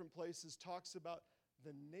many different places talks about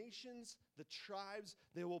the nations, the tribes,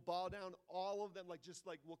 they will bow down, all of them,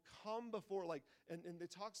 will come before, and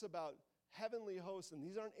it talks about heavenly hosts, and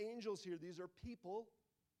these aren't angels here, these are people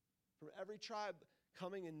from every tribe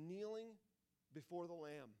coming and kneeling before the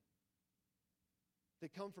Lamb. They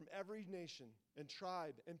come from every nation and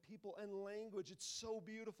tribe and people and language. It's so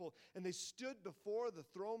beautiful. And they stood before the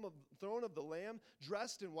throne of the Lamb,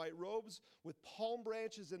 dressed in white robes, with palm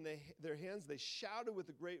branches in their hands. They shouted with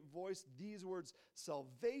a great voice these words,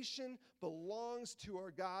 "Salvation belongs to our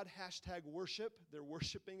God," #worship. They're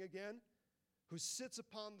worshiping again. "Who sits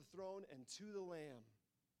upon the throne, and to the Lamb."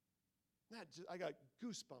 I got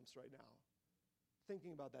goosebumps right now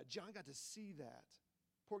thinking about that. John got to see that.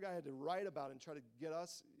 Poor guy had to write about it and try to get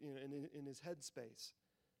us in his headspace.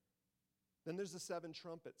 Then there's the 7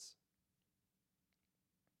 trumpets.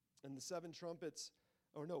 And the 7 trumpets,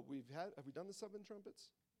 have we done the 7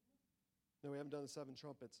 trumpets? No, we haven't done the 7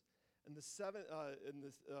 trumpets. And there's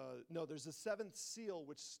the 7th seal,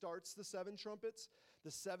 which starts the 7 trumpets.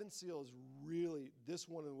 The 7th seal is really, this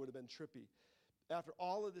one would have been trippy. After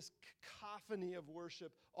all of this cacophony of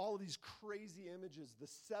worship, all of these crazy images, the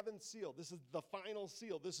 7th seal, this is the final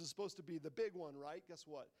seal. This is supposed to be the big one, right? Guess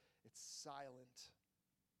what? It's silent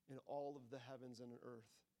in all of the heavens and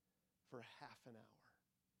earth for half an hour.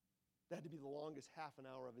 That had to be the longest half an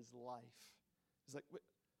hour of his life. He's like, wait,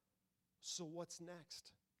 so what's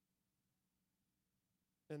next?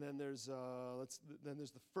 And then there's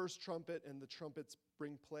the first trumpet, and the trumpets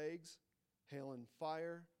bring plagues, hail and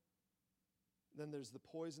fire. Then there's the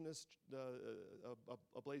poisonous,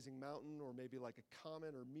 a blazing mountain, or maybe like a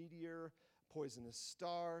comet or meteor, poisonous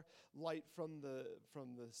star. Light from the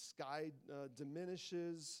sky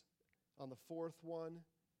diminishes on the 4th one.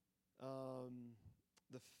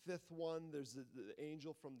 The 5th one, there's the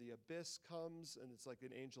angel from the abyss comes, and it's like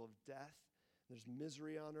an angel of death. There's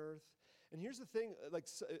misery on earth. And here's the thing,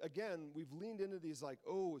 again, we've leaned into these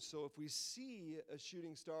so if we see a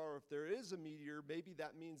shooting star, or if there is a meteor, maybe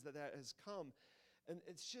that means that has come. And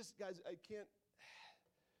it's just, guys,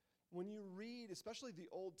 when you read, especially the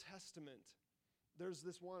Old Testament, there's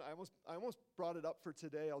this one, I almost brought it up for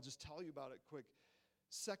today, I'll just tell you about it quick.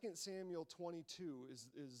 2 Samuel 22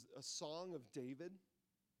 is a song of David,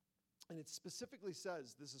 and it specifically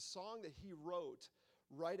says, this is a song that he wrote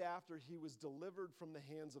right after he was delivered from the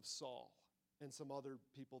hands of Saul and some other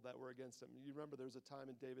people that were against him. You remember there was a time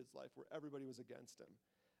in David's life where everybody was against him.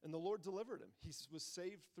 And the Lord delivered him. He was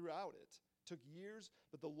saved throughout it. Took years,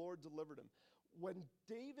 but the Lord delivered him. When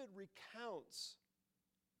David recounts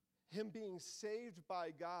him being saved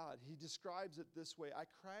by God, he describes it this way: I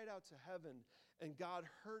cried out to heaven, and God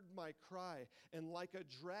heard my cry, and like a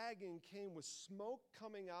dragon came with smoke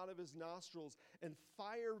coming out of his nostrils and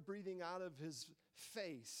fire breathing out of his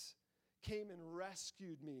face, came and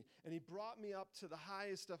rescued me, and he brought me up to the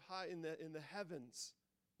highest of high in the heavens.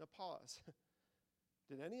 Now pause.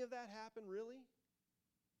 Did any of that happen, really?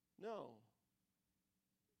 No.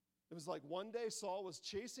 It was like one day Saul was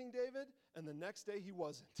chasing David, and the next day he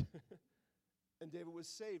wasn't. And David was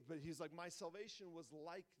saved, but he's like, my salvation was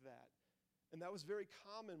like that. And that was very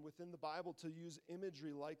common within the Bible to use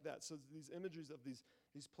imagery like that. So these imageries of these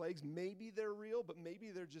plagues, maybe they're real, but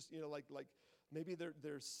maybe they're just, maybe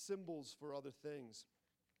they're symbols for other things.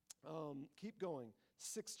 Keep going.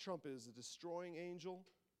 6th trumpet is a destroying angel.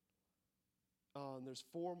 There's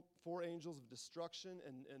four angels of destruction,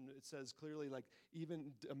 and it says clearly,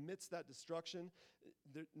 even amidst that destruction,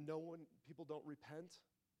 people don't repent,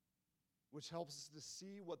 which helps us to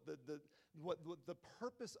see what the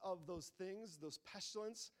purpose of those things, those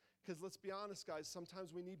pestilence. Because let's be honest, guys,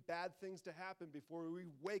 sometimes we need bad things to happen before we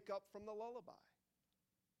wake up from the lullaby,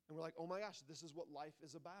 and we're like, oh my gosh, this is what life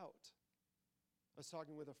is about. I was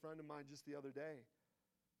talking with a friend of mine just the other day,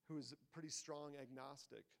 who is a pretty strong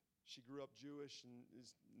agnostic. She grew up Jewish, and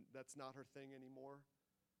that's not her thing anymore.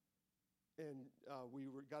 And we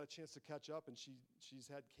got a chance to catch up, and she's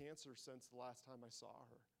had cancer since the last time I saw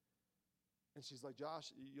her. And she's like,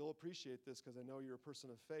 Josh, you'll appreciate this because I know you're a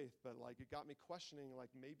person of faith, but it got me questioning,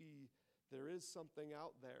 maybe there is something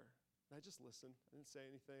out there. And I just listened. I didn't say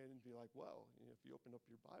anything. I didn't be like, well, if you open up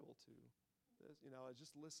your Bible to this, I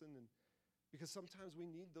just listened, because sometimes we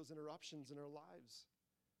need those interruptions in our lives.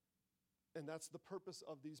 And that's the purpose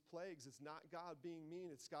of these plagues. It's not God being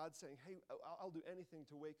mean. It's God saying, hey, I'll do anything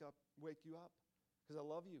to wake you up because I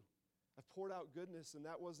love you. I've poured out goodness, and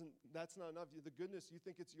that's not enough. The goodness, you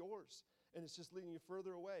think it's yours, and it's just leading you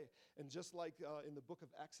further away. And just like in the book of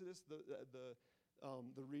Exodus,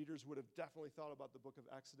 the readers would have definitely thought about the book of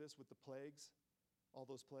Exodus with the plagues, all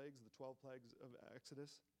those plagues, the 12 plagues of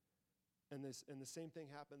Exodus. And the same thing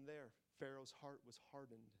happened there. Pharaoh's heart was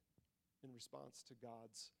hardened in response to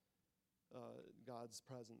God's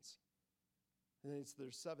presence. And then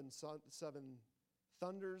there's seven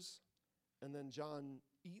thunders, and then John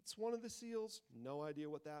eats one of the seals. No idea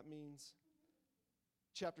what that means.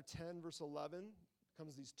 Chapter 10, verse 11,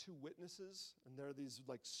 comes these two witnesses, and they're these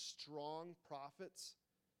like strong prophets.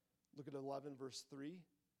 Look at 11, verse 3.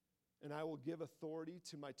 And I will give authority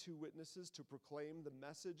to my two witnesses to proclaim the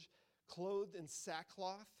message, clothed in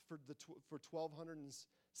sackcloth for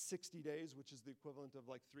 1,260 days, which is the equivalent of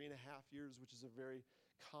like 3.5 years, which is a very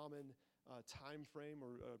common time frame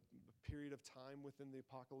or a period of time within the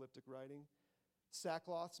apocalyptic writing.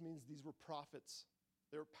 Sackcloth means these were prophets.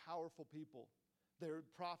 They were powerful people. They were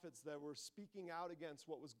prophets that were speaking out against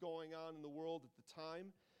what was going on in the world at the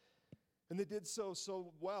time. And they did so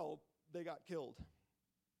well, they got killed.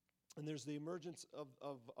 And there's the emergence of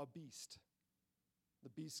a beast. The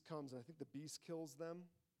beast comes, and I think the beast kills them.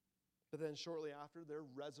 But then shortly after, they're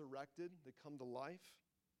resurrected. They come to life.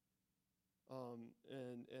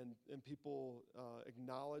 And people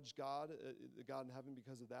acknowledge God, the God in heaven,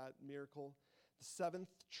 because of that miracle. The seventh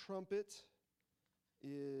trumpet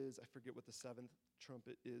is, I forget what the seventh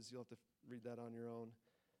trumpet is. You'll have to read that on your own.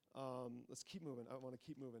 Let's keep moving. I want to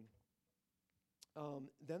keep moving.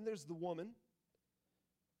 Then there's the woman.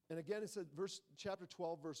 And again, it said, chapter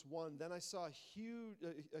 12, verse 1, then I saw a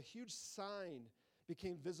huge sign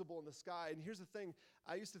became visible in the sky. And here's the thing.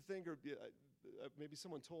 I used to think, or maybe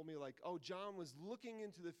someone told me, like, oh, John was looking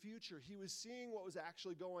into the future. He was seeing what was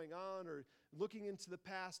actually going on, or looking into the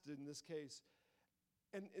past in this case.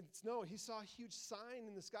 And no, he saw a huge sign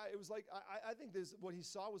in the sky. It was like, I think what he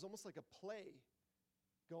saw was almost like a play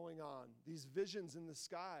going on, these visions in the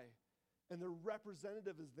sky. And they're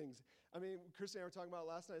representative of things. I mean, Christy and I were talking about it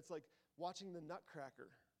last night. It's like watching the Nutcracker,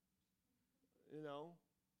 you know?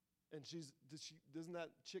 And doesn't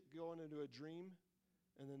that chick go into a dream?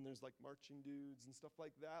 And then there's like marching dudes and stuff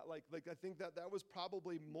like that. Like I think that was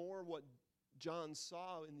probably more what John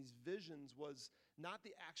saw in these visions, was not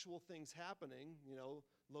the actual things happening, you know,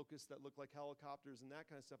 locusts that look like helicopters and that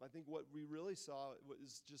kind of stuff. I think what we really saw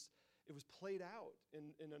was just, it was played out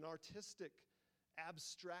in an artistic,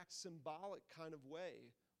 abstract, symbolic kind of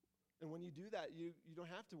way. And when you do that, you don't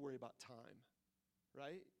have to worry about time,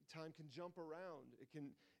 right? Time can jump around.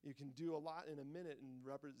 You can do a lot in a minute and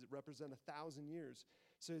represent 1,000 years.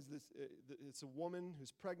 So it's a woman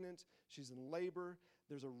who's pregnant. She's in labor.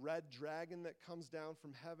 There's a red dragon that comes down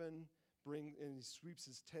from heaven, and he sweeps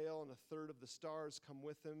his tail, and a third of the stars come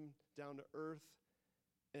with him down to earth.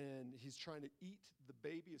 And he's trying to eat the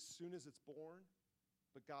baby as soon as it's born.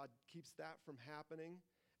 But God keeps that from happening.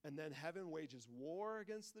 And then heaven wages war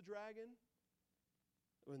against the dragon.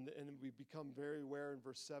 And we become very aware in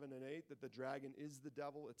verse 7 and 8 that the dragon is the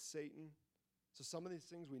devil, it's Satan. So some of these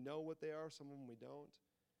things we know what they are, some of them we don't.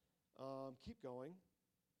 Keep going.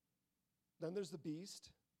 Then there's the beast.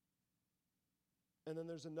 And then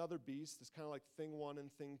there's another beast. It's kind of like thing 1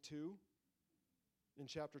 and thing 2 in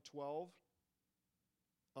chapter 12.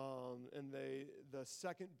 And the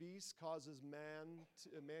second beast causes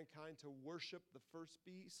mankind to worship the first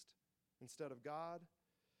beast instead of God.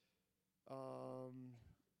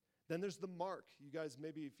 Then there's the mark. You guys,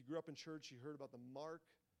 maybe if you grew up in church, you heard about the mark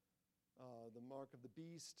of the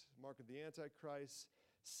beast, mark of the Antichrist,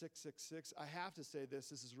 666. I have to say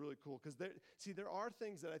this is really cool, because there are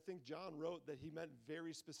things that I think John wrote that he meant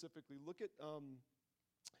very specifically. Look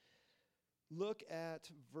at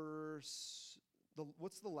verse...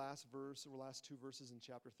 what's the last verse, or last two verses in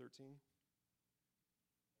chapter 13?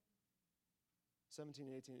 17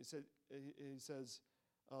 and 18. He says,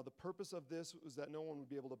 the purpose of this was that no one would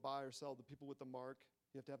be able to buy or sell. The people with the mark,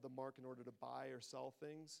 you have to have the mark in order to buy or sell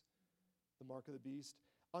things, the mark of the beast.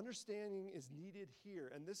 Understanding is needed here.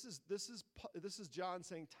 And this is John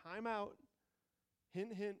saying, time out.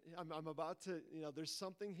 Hint, hint. I'm about to, there's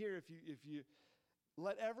something here. If you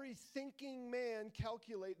let every thinking man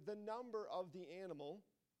calculate the number of the animal.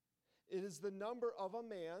 It is the number of a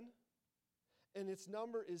man, and its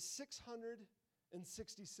number is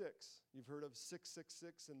 666. You've heard of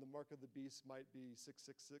 666, and the mark of the beast might be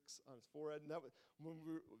 666 on his forehead. And when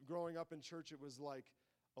we were growing up in church, it was like,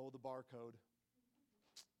 oh, the barcode.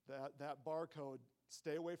 That barcode,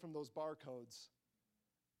 stay away from those barcodes.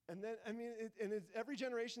 And then, every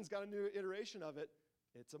generation's got a new iteration of it.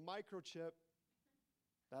 It's a microchip.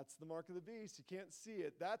 That's the mark of the beast. You can't see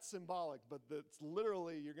it. That's symbolic, but it's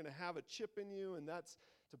literally, you're going to have a chip in you, and that's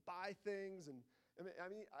to buy things. And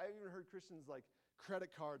I even heard Christians like,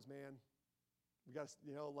 credit cards, man. We got,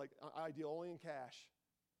 ideal only in cash.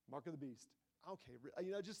 Mark of the beast. Okay,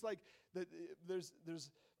 just like that.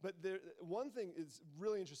 One thing is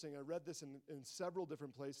really interesting. I read this in several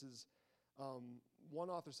different places. One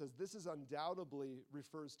author says this is undoubtedly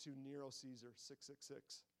refers to Nero Caesar,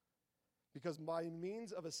 666. Because by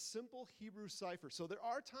means of a simple Hebrew cipher, so there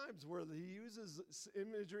are times where he uses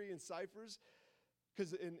imagery and ciphers,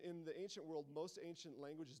 Because in the ancient world, most ancient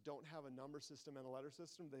languages don't have a number system and a letter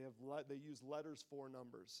system. They use letters for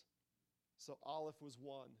numbers. So Aleph was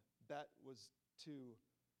 1, Bet was 2,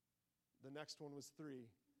 the next one was 3,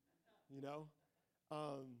 you know?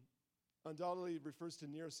 Undoubtedly refers to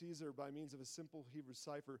Nero Caesar by means of a simple Hebrew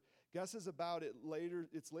cipher. Guesses about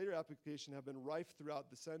its later application have been rife throughout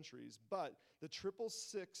the centuries, but the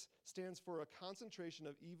 666 stands for a concentration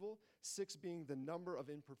of evil, 6 being the number of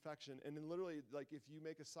imperfection. And then literally, like if you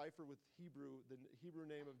make a cipher with Hebrew, the Hebrew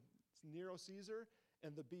name of Nero Caesar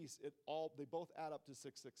and the beast, they both add up to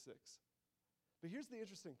 666. But here's the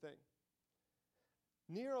interesting thing.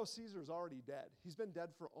 Nero Caesar is already dead. He's been dead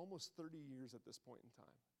for almost 30 years at this point in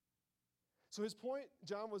time. So his point,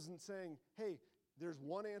 John wasn't saying, hey, there's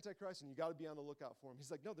one Antichrist and you got to be on the lookout for him.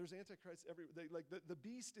 He's like, no, there's Antichrist everywhere. The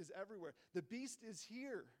beast is everywhere. The beast is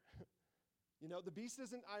here. You know, the beast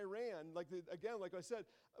isn't Iran. Like I said,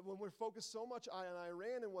 when we're focused so much on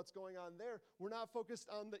Iran and what's going on there, we're not focused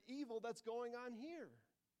on the evil that's going on here.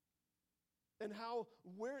 And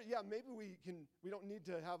maybe we don't need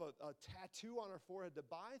to have a tattoo on our forehead to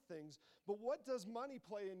buy things, but what does money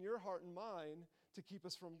play in your heart and mind to keep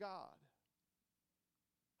us from God?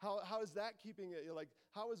 How is that keeping it, like,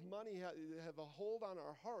 how is money have a hold on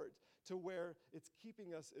our heart to where it's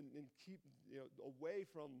keeping us and keep, away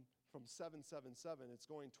from 777, it's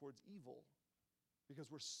going towards evil because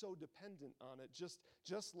we're so dependent on it,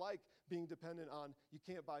 just like being dependent on you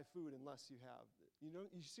can't buy food unless you have.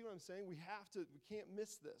 You see what I'm saying? We can't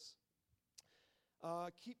miss this.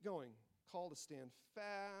 Keep going. Call to stand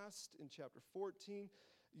fast in chapter 14.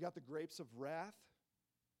 You got the grapes of wrath.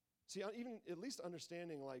 See, even at least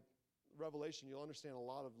understanding like Revelation, you'll understand a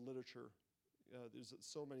lot of literature. There's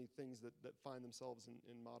so many things that find themselves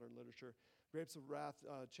in modern literature. Grapes of wrath,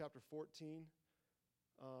 chapter 14.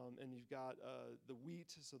 And you've got the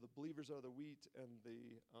wheat, so the believers are the wheat, and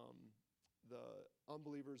the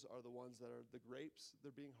unbelievers are the ones that are the grapes.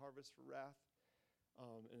 They're being harvested for wrath.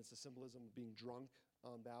 And it's a symbolism of being drunk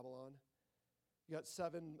on Babylon. You got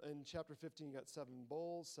 7, in chapter 15, you got 7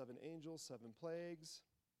 bowls, 7 angels, 7 plagues.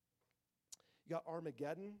 You got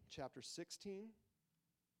Armageddon, chapter 16,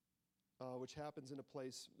 which happens in a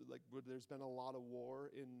place like where there's been a lot of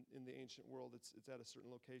war in the ancient world. It's at a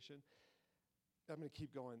certain location. I'm going to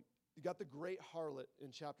keep going. You got the great harlot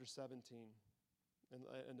in chapter 17 and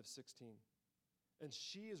end of 16. And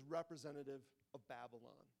she is representative of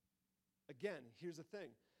Babylon. Again, here's the thing.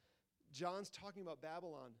 John's talking about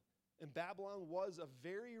Babylon. And Babylon was a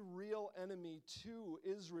very real enemy to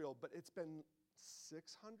Israel. But it's been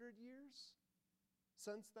 600 years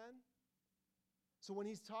since then. So when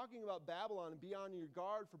he's talking about Babylon and be on your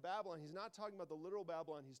guard for Babylon, he's not talking about the literal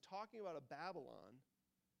Babylon. He's talking about a Babylon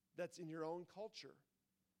that's in your own culture.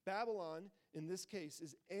 Babylon, in this case,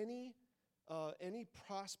 is any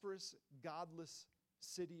prosperous, godless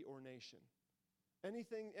city or nation.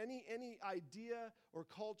 Anything, any idea or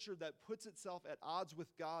culture that puts itself at odds with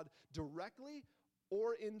God directly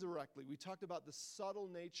or indirectly. We talked about the subtle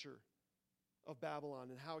nature of Babylon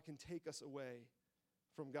and how it can take us away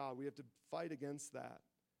from God. We have to fight against that.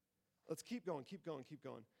 Let's keep going.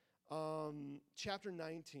 Chapter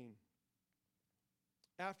 19.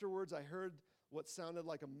 Afterwards, I heard what sounded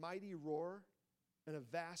like a mighty roar and a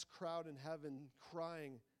vast crowd in heaven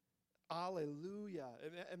crying, Alleluia.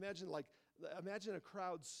 Imagine a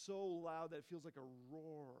crowd so loud that it feels like a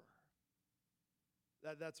roar.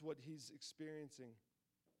 That's what he's experiencing.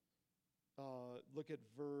 Look at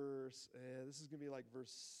verse, this is going to be like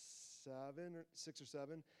verse 6 or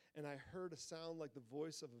 7. And I heard a sound like the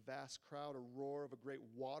voice of a vast crowd, a roar of a great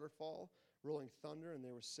waterfall, rolling thunder, and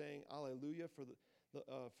they were saying, Alleluia,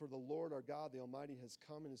 for the Lord our God, the Almighty, has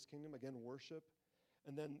come in his kingdom. Again, worship.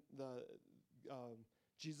 And then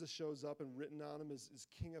Jesus shows up, and written on him is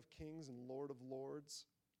King of Kings and Lord of Lords.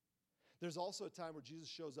 There's also a time where Jesus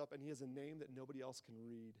shows up, and he has a name that nobody else can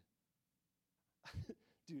read.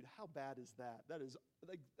 Dude, how bad is that? That is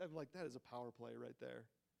that is a power play right there.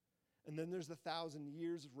 And then there's the 1,000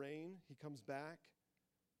 years reign. He comes back,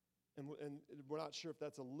 and we're not sure if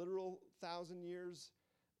that's a literal 1,000 years.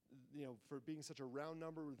 For being such a round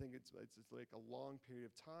number, we think it's like a long period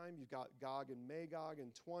of time. You've got Gog and Magog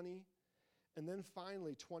in 20, and then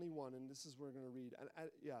finally 21. And this is where we're going to read.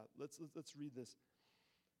 Let's read this.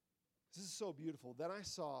 This is so beautiful. Then I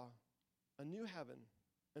saw a new heaven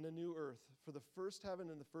and a new earth, for the first heaven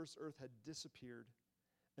and the first earth had disappeared,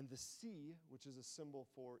 and the sea, which is a symbol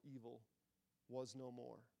for evil, was no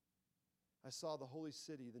more. I saw the holy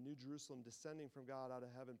city, the new Jerusalem, descending from God out of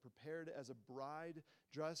heaven, prepared as a bride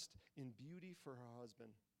dressed in beauty for her husband.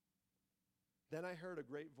 Then I heard a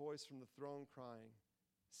great voice from the throne crying,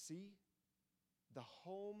 See, The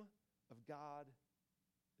home of God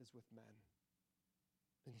is with men,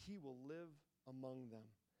 and he will live among them.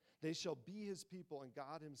 They shall be his people, and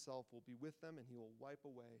God himself will be with them, and he will wipe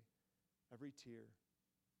away every tear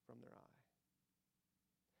from their eye.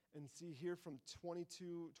 And see here from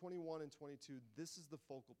 21 and 22, this is the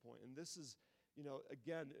focal point. And this is,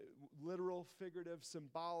 again, literal, figurative,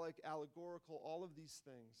 symbolic, allegorical, all of these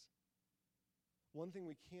things. One thing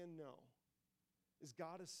we can know is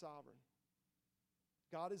God is sovereign.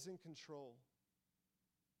 God is in control.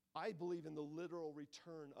 I believe in the literal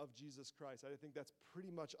return of Jesus Christ. I think that's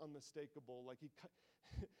pretty much unmistakable. Like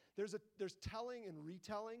there's telling and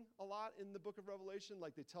retelling a lot in the book of Revelation.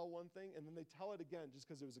 Like they tell one thing and then they tell it again just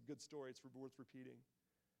because it was a good story. It's worth repeating.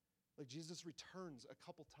 Like Jesus returns a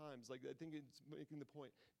couple times. Like I think it's making the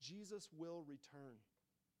point. Jesus will return.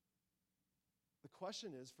 The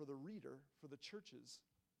question is for the reader, for the churches,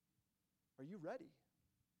 are you ready?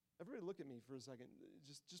 Everybody look at me for a second.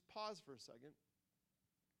 Just pause for a second.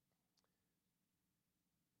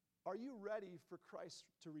 Are you ready for Christ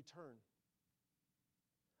to return?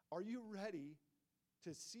 Are you ready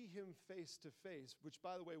to see him face to face, which,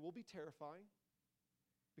 by the way, will be terrifying,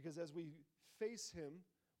 because as we face him,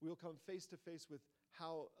 we'll come face to face with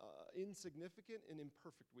how insignificant and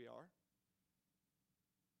imperfect we are.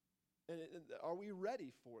 And are we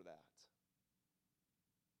ready for that?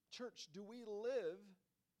 Church, do we live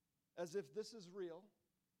as if this is real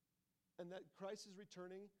and that Christ is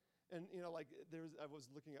returning? And, I was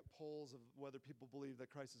looking at polls of whether people believe that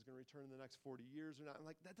Christ is going to return in the next 40 years or not. I'm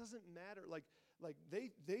like, that doesn't matter.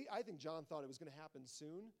 I think John thought it was going to happen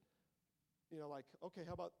soon. Okay,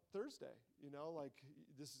 how about Thursday?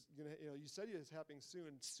 This is going to, you said it was happening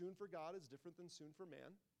soon. Soon for God is different than soon for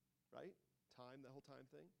man, right? Time, the whole time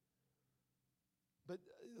thing. But,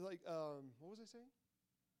 what was I saying?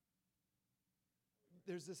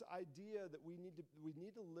 There's this idea that we need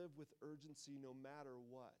to live with urgency no matter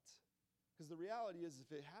what. Because the reality is, if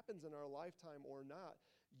it happens in our lifetime or not,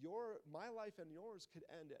 my life and yours could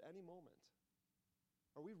end at any moment.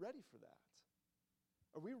 Are we ready for that?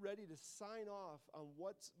 Are we ready to sign off on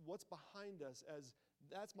what's behind us as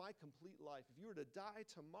that's my complete life? If you were to die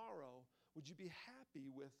tomorrow, would you be happy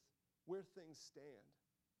with where things stand?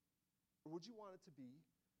 Or would you want it to be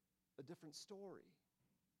a different story?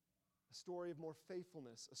 A story of more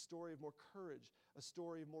faithfulness, a story of more courage, a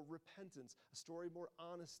story of more repentance, a story of more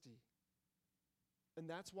honesty. And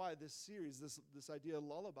that's why this series, this idea of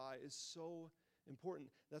lullaby is so important.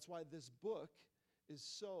 That's why this book is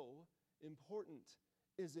so important,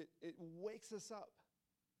 is it wakes us up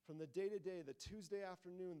from the day-to-day, the Tuesday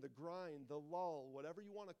afternoon, the grind, the lull, whatever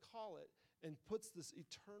you want to call it, and puts this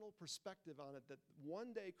eternal perspective on it that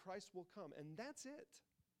one day Christ will come, and that's it.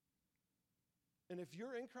 And if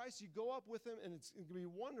you're in Christ, you go up with him, and it's going to be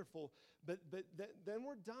wonderful. But then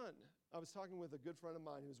we're done. I was talking with a good friend of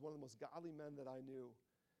mine who's one of the most godly men that I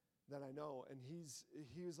know. And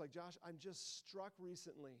he was like, Josh, I'm just struck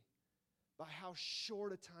recently by how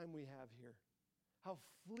short a time we have here. How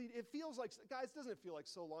it feels like, guys, doesn't it feel like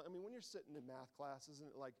so long? I mean, when you're sitting in math class, isn't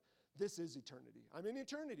it like, this is eternity? I'm in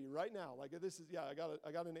eternity right now. Like this is,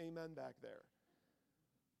 I got an amen back there.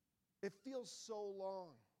 It feels so long.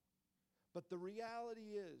 But the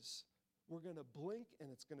reality is, we're going to blink and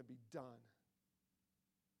it's going to be done.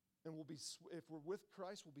 And if we're with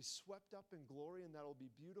Christ, we'll be swept up in glory, and that'll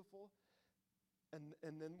be beautiful. And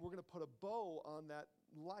then we're going to put a bow on that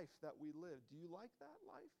life that we live. Do you like that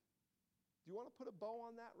life? Do you want to put a bow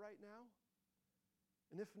on that right now?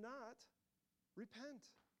 And if not, repent.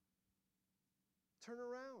 Turn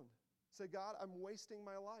around. Say, God, I'm wasting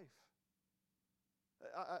my life.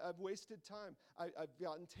 I've wasted time. I've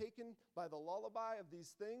gotten taken by the lullaby of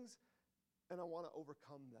these things, and I want to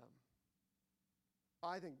overcome them.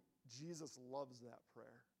 I think Jesus loves that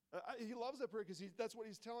prayer. He loves that prayer because that's what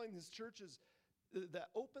he's telling his churches, that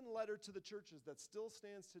open letter to the churches that still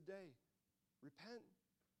stands today. Repent.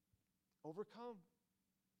 Overcome.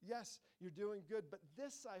 Yes, you're doing good, but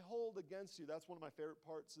this I hold against you. That's one of my favorite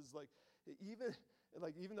parts is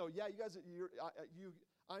even though, yeah, you guys,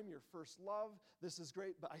 I'm your first love. This is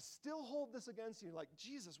great, but I still hold this against you. Like,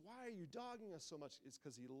 Jesus, why are you dogging us so much? It's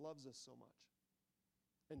because he loves us so much.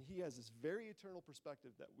 And he has this very eternal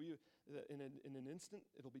perspective that in an instant,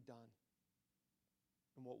 it'll be done.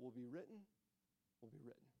 And what will be written, will be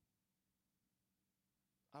written.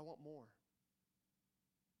 I want more.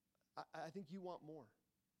 I think you want more.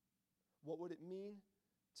 What would it mean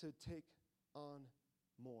to take on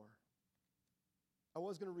more? I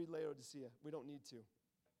was going to read Laodicea. We don't need to.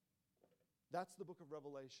 That's the book of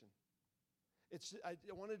Revelation. I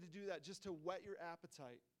wanted to do that just to whet your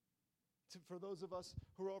appetite, for those of us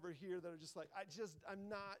who are over here that are just like, I'm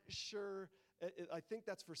not sure. I think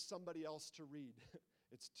that's for somebody else to read.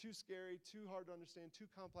 It's too scary, too hard to understand, too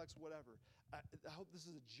complex, whatever. I hope this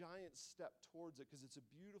is a giant step towards it because it's a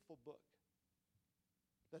beautiful book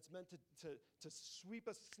that's meant to sweep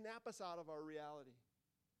us, snap us out of our reality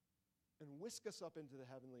and whisk us up into the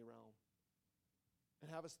heavenly realm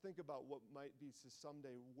and have us think about what might be to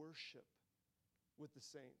someday worship with the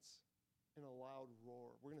saints in a loud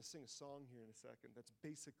roar. We're going to sing a song here in a second that's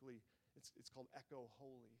basically, it's called Echo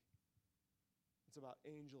Holy. It's about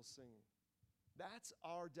angels singing. That's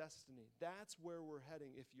our destiny. That's where we're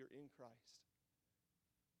heading if you're in Christ.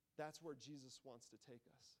 That's where Jesus wants to take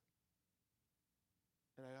us.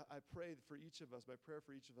 And I pray for each of us, my prayer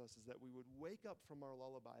for each of us is that we would wake up from our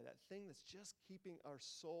lullaby, that thing that's just keeping our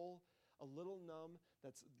soul a little numb,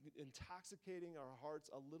 that's intoxicating our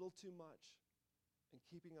hearts a little too much, and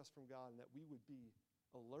keeping us from God, and that we would be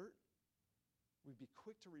alert, we'd be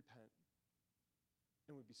quick to repent,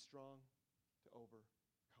 and we'd be strong to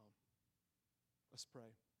overcome. Let's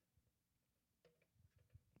pray.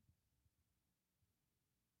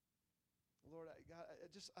 Lord,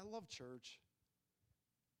 I love church.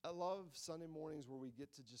 I love Sunday mornings where we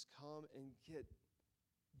get to just come and get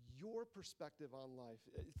your perspective on life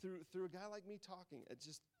through a guy like me talking.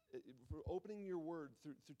 For opening your word,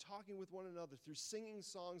 through talking with one another, through singing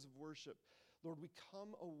songs of worship. Lord, we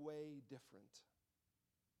come away different.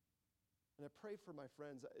 And I pray for my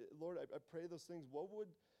friends. Lord, I pray those things. What would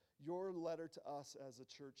your letter to us as a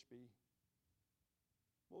church be?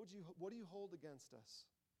 What do you hold against us?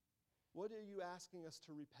 What are you asking us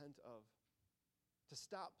to repent of? To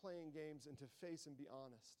stop playing games and to face and be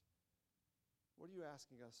honest? What are you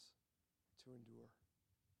asking us to endure?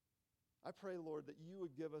 I pray, Lord, that you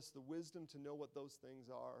would give us the wisdom to know what those things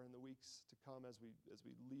are in the weeks to come as we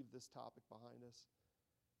leave this topic behind us.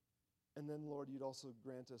 And then, Lord, you'd also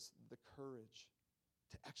grant us the courage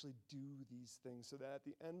to actually do these things so that at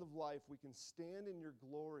the end of life we can stand in your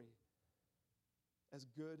glory as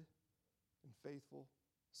good and faithful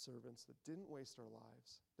servants that didn't waste our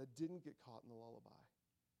lives, that didn't get caught in the lullaby,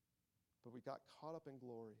 but we got caught up in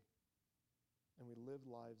glory and we lived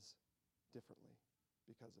lives differently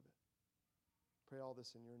because of it. Pray all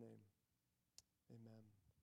this in your name. Amen.